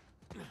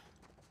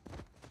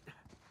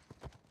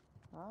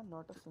 हाँ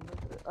नॉट अ सिंगल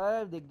ट्रेजर।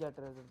 अरे दिख गया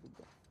ट्रेजर दिख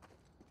गया।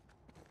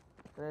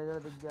 ट्रेजर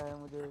दिख गया है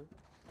मुझे।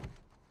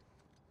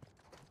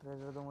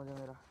 ट्रेजर दो मुझे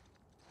मेरा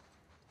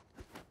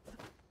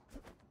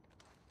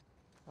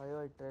भाई।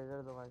 भाई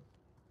ट्रेजर दो भाई।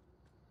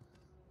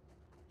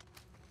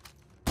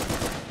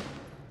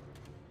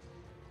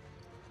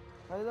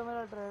 भाई तो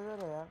मेरा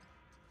ट्रेजर है यार।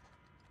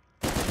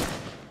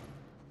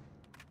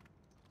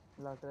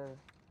 ला ट्रेजर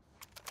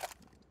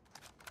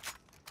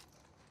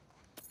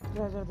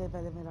ट्रेजर दे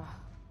पहले मेरा।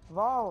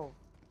 वाओ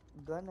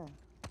गन है।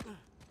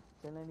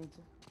 चले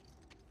नीचे।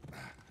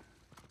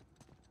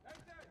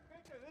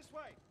 Victor, this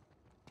way.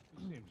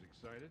 He seems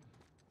excited.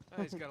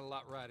 He's got a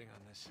lot riding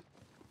on this.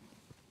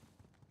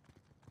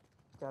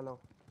 चलो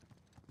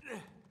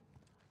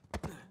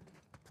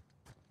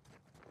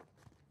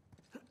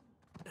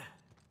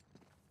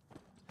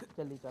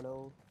जल्दी चलो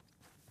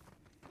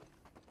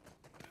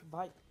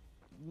भाई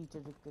नीचे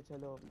झुक के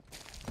चलो अभी।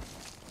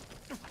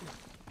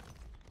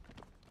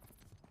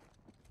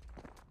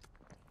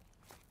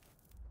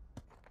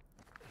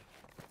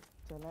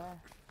 चला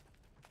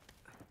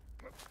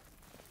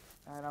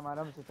आराम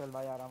आराम से चल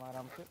भाई आराम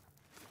आराम से।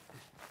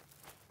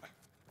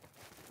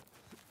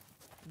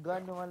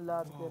 गन वन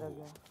लाद के रख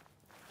गया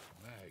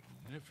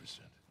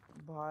Magnificent.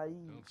 भाई।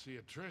 Don't see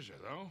a treasure,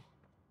 though.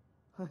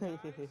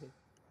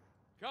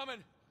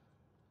 Coming.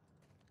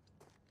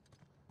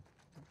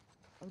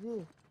 अरे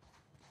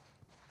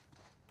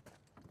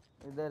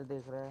इधर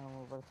देख रहे हैं हम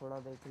ऊपर थोड़ा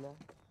देख लिया।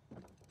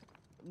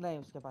 नहीं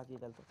उसके पास ही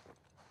चलते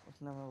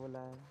उसने हमें बोला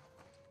है।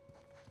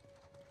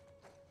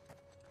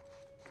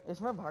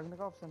 इसमें भागने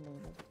का ऑप्शन नहीं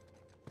है।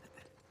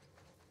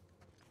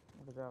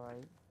 रुक जा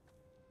भाई।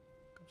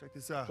 Come check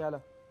this out.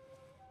 चलो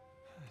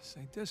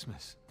St.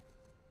 Dismas.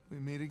 We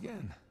meet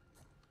again.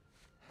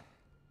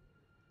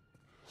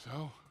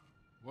 So,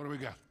 what do we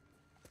got?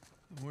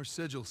 More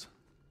sigils.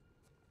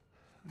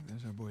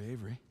 There's our boy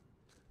Avery.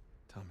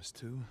 Thomas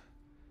too.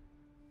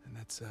 And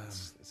that's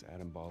That's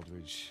Adam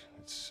Baldridge.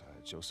 That's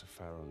Joseph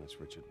Farrow, and that's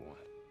Richard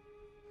Warren.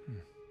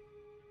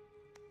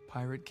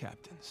 pirate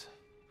captains.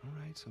 All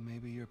right, so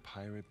maybe your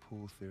pirate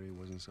pool theory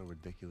wasn't so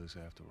ridiculous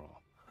after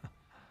all.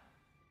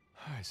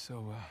 All right,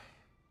 so,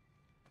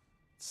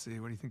 let's see,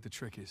 what do you think the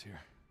trick is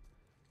here?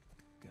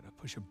 Gotta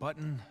push a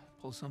button,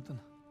 pull something?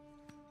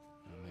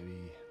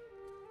 Maybe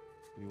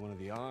one of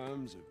the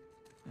arms,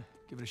 or...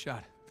 Give it a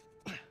shot.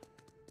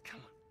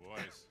 Come on.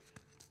 Boys,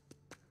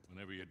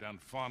 whenever you're done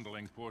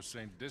fondling poor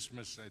St.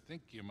 Dismas, I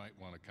think you might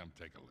want to come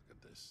take a look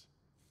at this.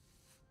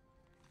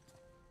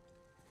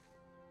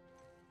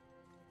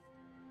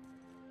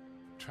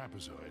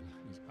 Trapezoid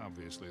is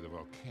obviously the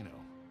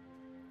volcano.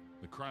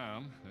 The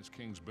crown is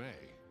King's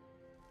Bay.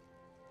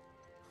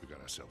 We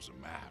got ourselves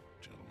a map,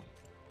 gentlemen.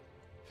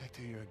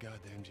 Victor, you're a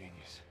goddamn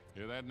genius.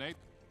 Hear that, Nate?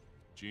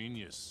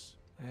 Genius.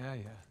 Yeah.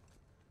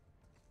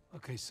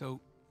 Okay, so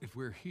if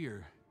we're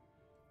here,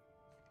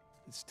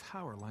 this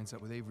tower lines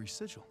up with Avery's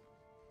sigil.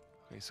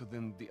 Okay, so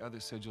then the other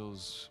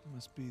sigils...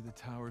 Must be the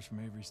towers from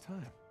Avery's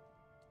time.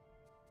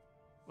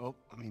 Well,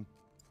 I mean,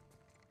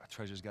 a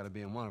treasure's gotta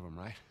be in one of them,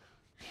 right?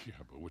 Yeah,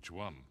 but which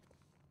one?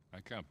 I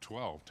count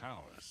 12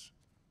 towers.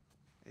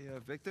 Hey,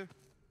 Victor?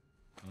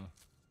 Huh?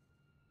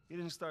 You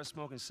didn't start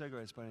smoking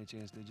cigarettes by any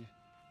chance, did you?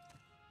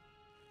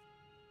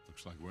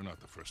 Looks like we're not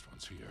the first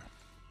ones here.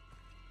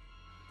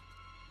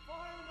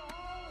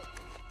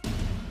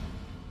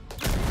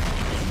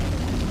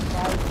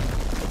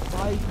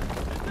 भाई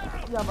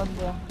क्या बन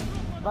गया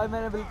भाई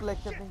मैंने बिल्कुल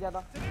accept नहीं किया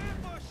था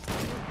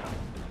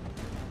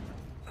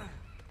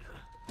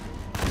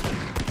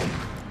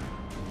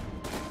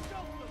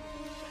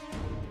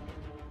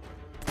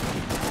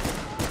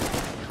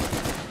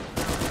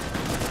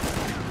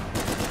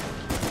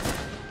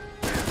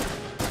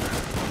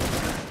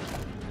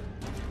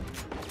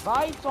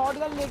भाई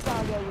शॉटगन लेके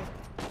आ गया ये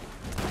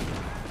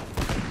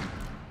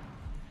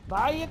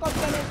भाई ये कब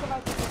चले इसके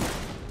पास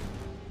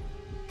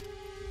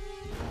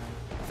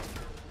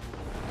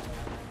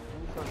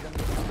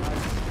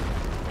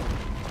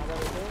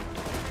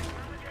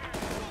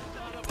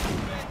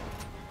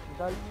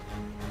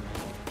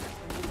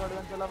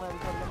शॉटगन चला मैं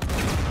शॉटगन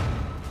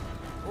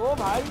ओ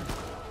भाई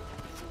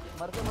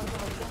मरते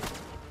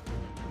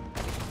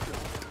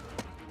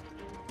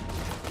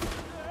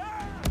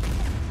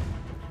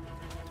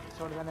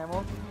शॉटगन एमो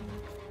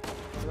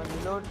शॉटगन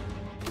रिलोड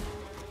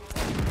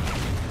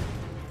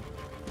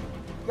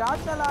क्या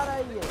चला रहा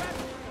है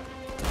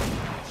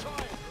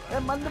ये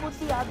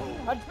मंदबुद्धि आदमी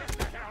हट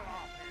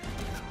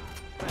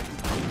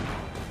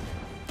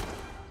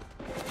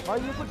भाई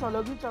ये कुछ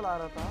अलग ही चला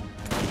रहा था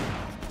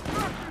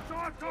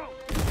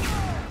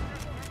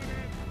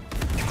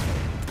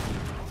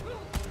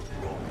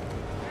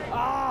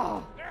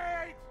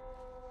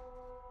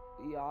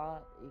यार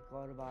एक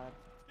और बार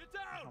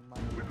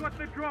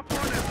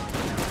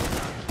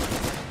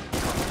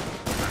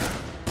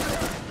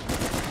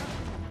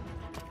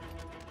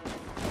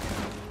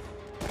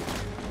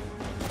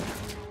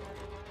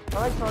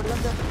भाई शॉटगन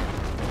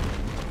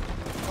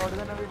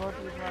अभी बहुत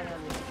यूज में आने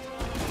वाली है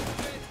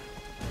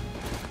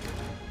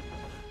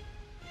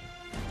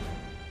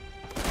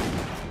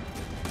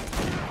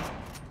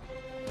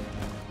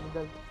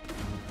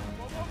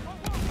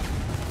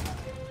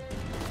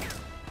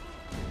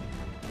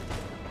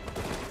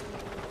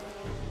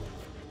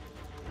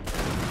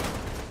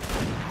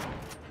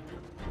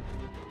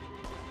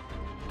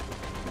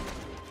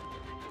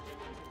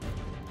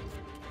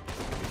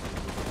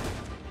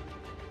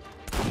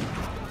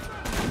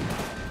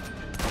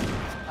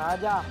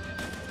आजा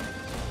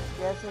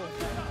कैसे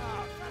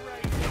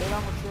मिलेगा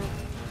मुझसे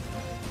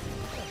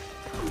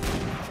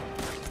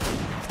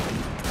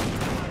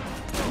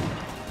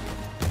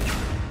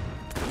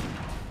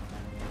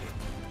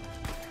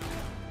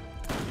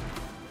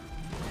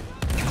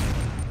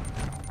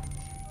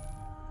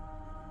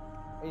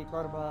एक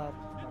और बार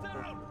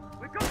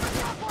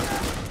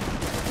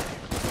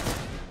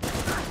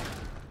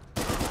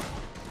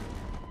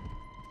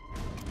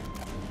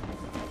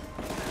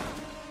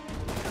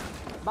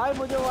भाई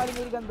मुझे वो वाली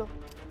मेरी गन दो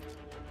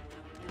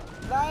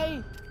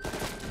नहीं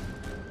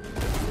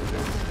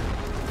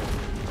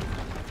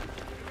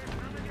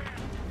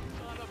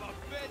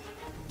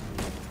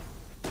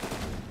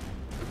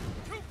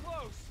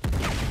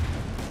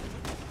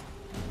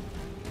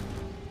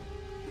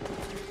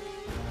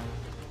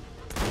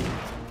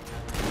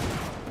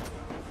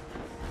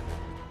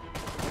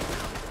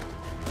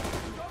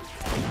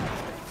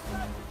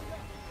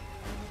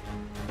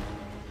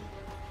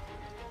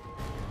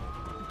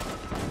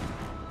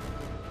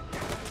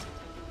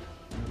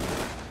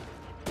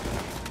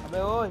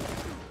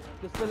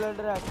किससे लड़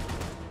रहा है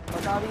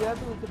बता भी है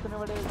तू कितने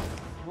बड़े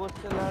वो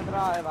से लड़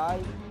रहा है भाई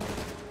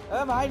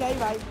ए भाई नहीं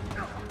भाई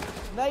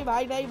नहीं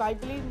भाई नहीं भाई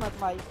प्लीज मत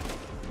भाई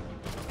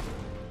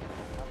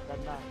अब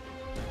करना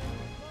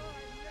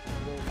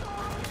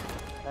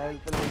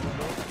हेल्प ले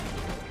लो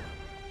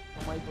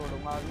मैं ही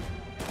छोड़ूंगा अभी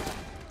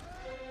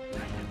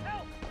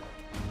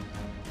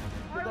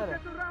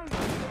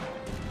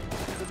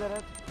किधर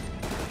है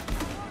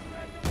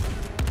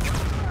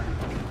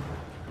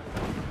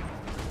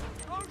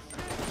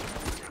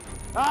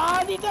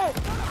नीचे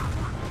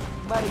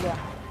मर गया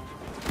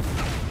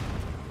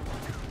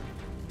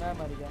मैं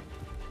मर गया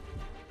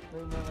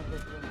भाई मैं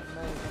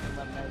नहीं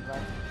मरना इस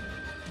बार,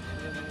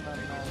 मुझे नहीं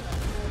मरना है।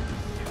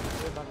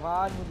 हे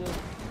भगवान मुझे,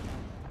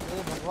 हे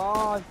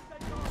भगवान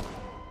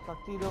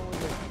शक्ति दो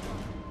मुझे।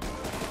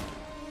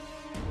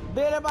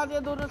 मेरे पास ये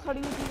दोनों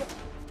खड़ी हुई चीजें।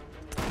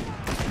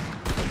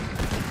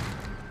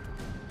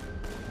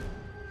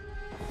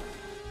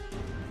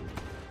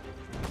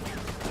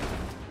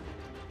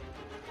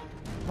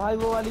 भाई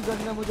वो वाली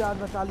गन ने मुझे आज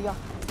बचा लिया।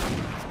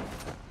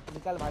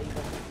 निकल भाई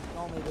इधर,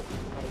 क्यों मेरे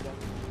पीछे पड़ेगा?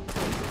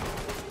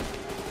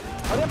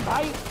 अरे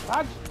भाई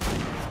भाग,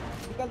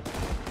 निकल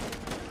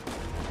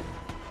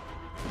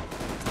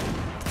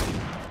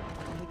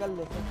निकल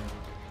ले।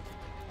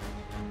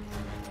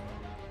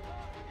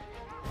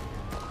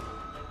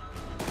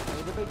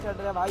 मेरे पे चढ़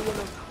रहा भाई ये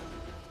लोग।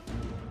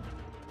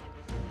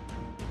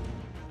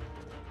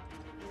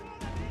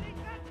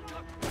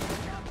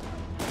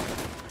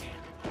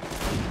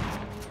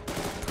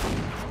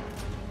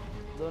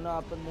 दोनों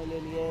अपन ने ले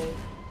लिए।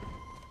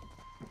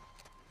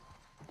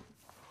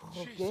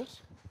 ओके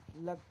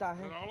लगता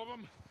है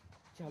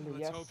चलो।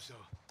 Yes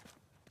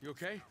You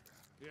okay?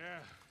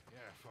 Yeah,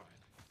 fine.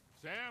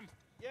 Sam?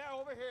 Yeah,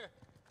 over here.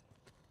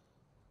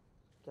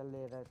 क्या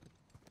ले रहा है तू?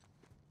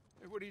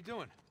 Hey, what are you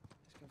doing?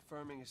 He's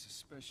confirming his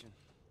suspicion.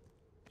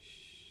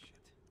 Shit.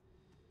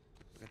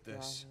 Look at क्या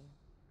this. है?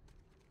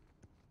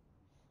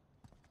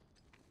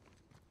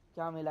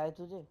 क्या मिला है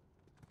तुझे?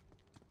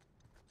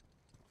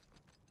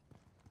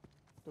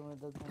 तुम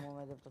इधर घूमो,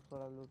 मैं जब तक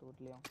थोड़ा लूट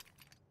वूट ले आऊं।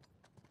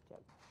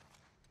 चल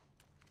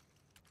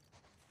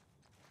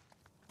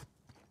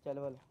चल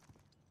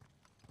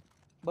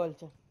बोल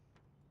चल।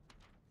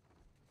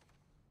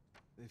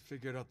 They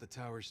figured out the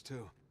towers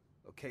too.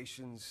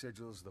 Locations,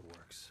 sigils, the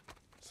works.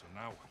 So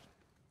now what?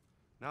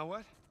 Now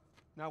what?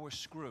 Now we're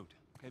screwed.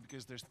 Okay,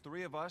 because there's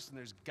 3 of us and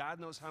there's God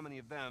knows how many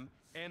of them,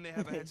 and they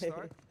have a head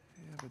start.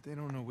 Yeah, but they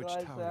don't know which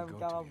Guys, tower to go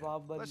to yet.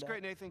 बाप That's बंदा।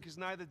 great, Nathan, because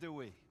neither do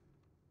we.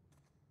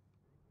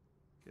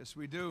 Yes,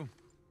 we do.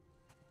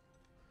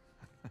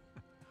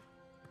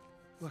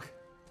 Look,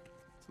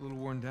 it's a little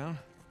worn down.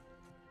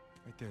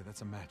 Right there,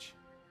 that's a match.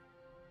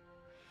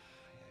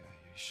 Yeah,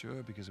 you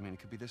sure? Because, I mean, it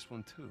could be this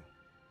one, too.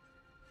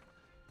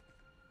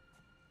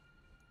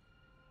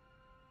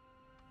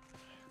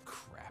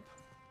 Crap.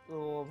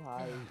 ओ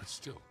भाई But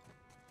still,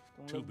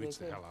 तुम 2 लोग beats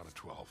the देखे? hell out of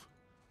 12.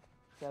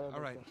 चलो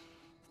All right.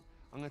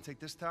 देखो। I'm going to take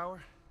this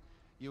tower.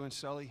 You and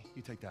Sully,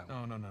 you take that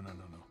one.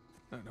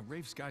 No,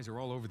 Rafe's guys are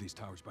all over these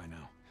towers by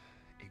now.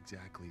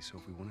 Exactly. So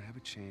if we want to have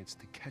a chance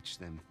to catch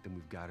them, then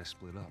we've got to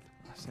split up.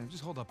 Sam,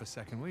 just hold up a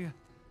second, will you?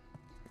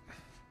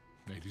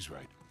 Nate, he's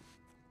right.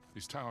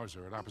 These towers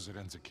are at opposite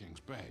ends of King's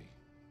Bay.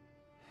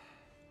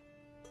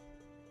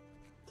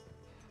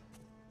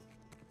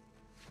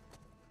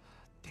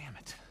 Damn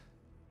it.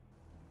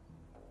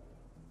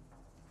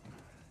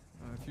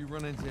 If you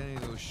run into any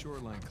of those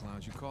shoreline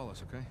clowns, you call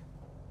us, okay?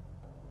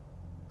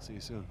 See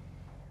you soon.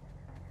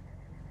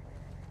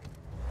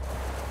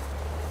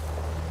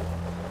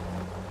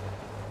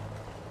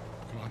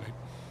 Come on, Nate.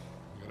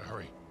 We gotta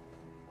hurry.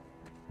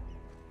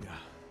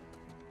 Yeah.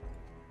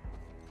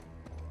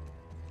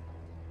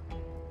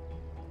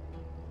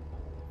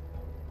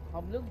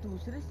 हम लोग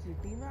दूसरी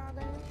city में आ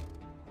गए।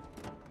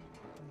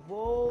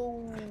 वो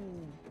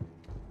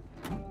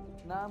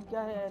नाम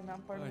क्या है?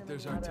 नाम पढ़ने Alright, में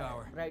there's नहीं आ our रहा है।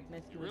 tower.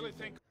 Brightness की You really वजह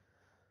से। think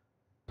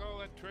all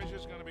that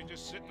treasure's gonna be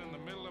just sitting in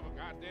the middle of a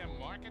goddamn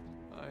market?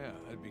 Oh yeah,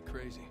 that'd be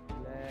crazy.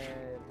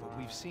 ले But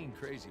we've seen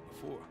crazy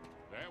before.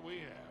 That we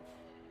have.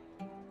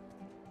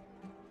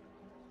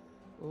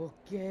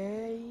 Okay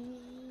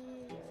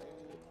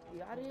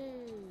यार ये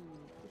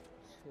कुछ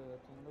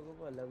तुम लोगों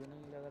को अलग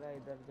नहीं लग रहा है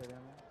इधर जगह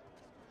में?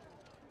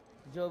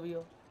 जो भी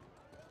हो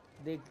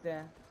देखते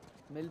हैं,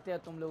 मिलते हैं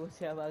तुम लोगों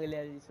से अब अगले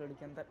एपिसोड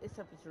के अंदर। इस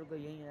एपिसोड को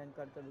यहीं एंड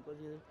करते हैं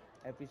बिकॉज ये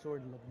एपिसोड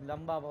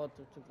लंबा बहुत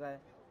हो चुका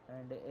है।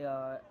 एंड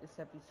इस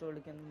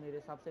एपिसोड के अंदर मेरे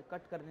हिसाब से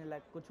कट करने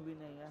लायक कुछ भी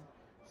नहीं है,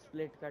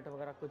 स्प्लिट कट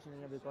वगैरह कुछ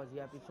नहीं है बिकॉज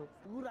ये एपिसोड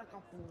पूरा का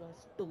पूरा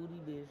स्टोरी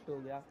बेस्ड हो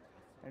गया।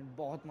 एंड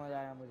बहुत मज़ा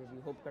आया मुझे भी,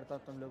 होप करता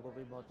हूँ तुम लोगों को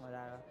भी बहुत मज़ा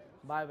आया।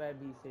 Bye bye,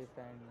 be safe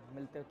and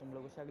मिलते हैं तुम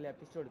लोगों से अगले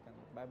एपिसोड के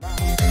अंदर। Bye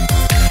bye.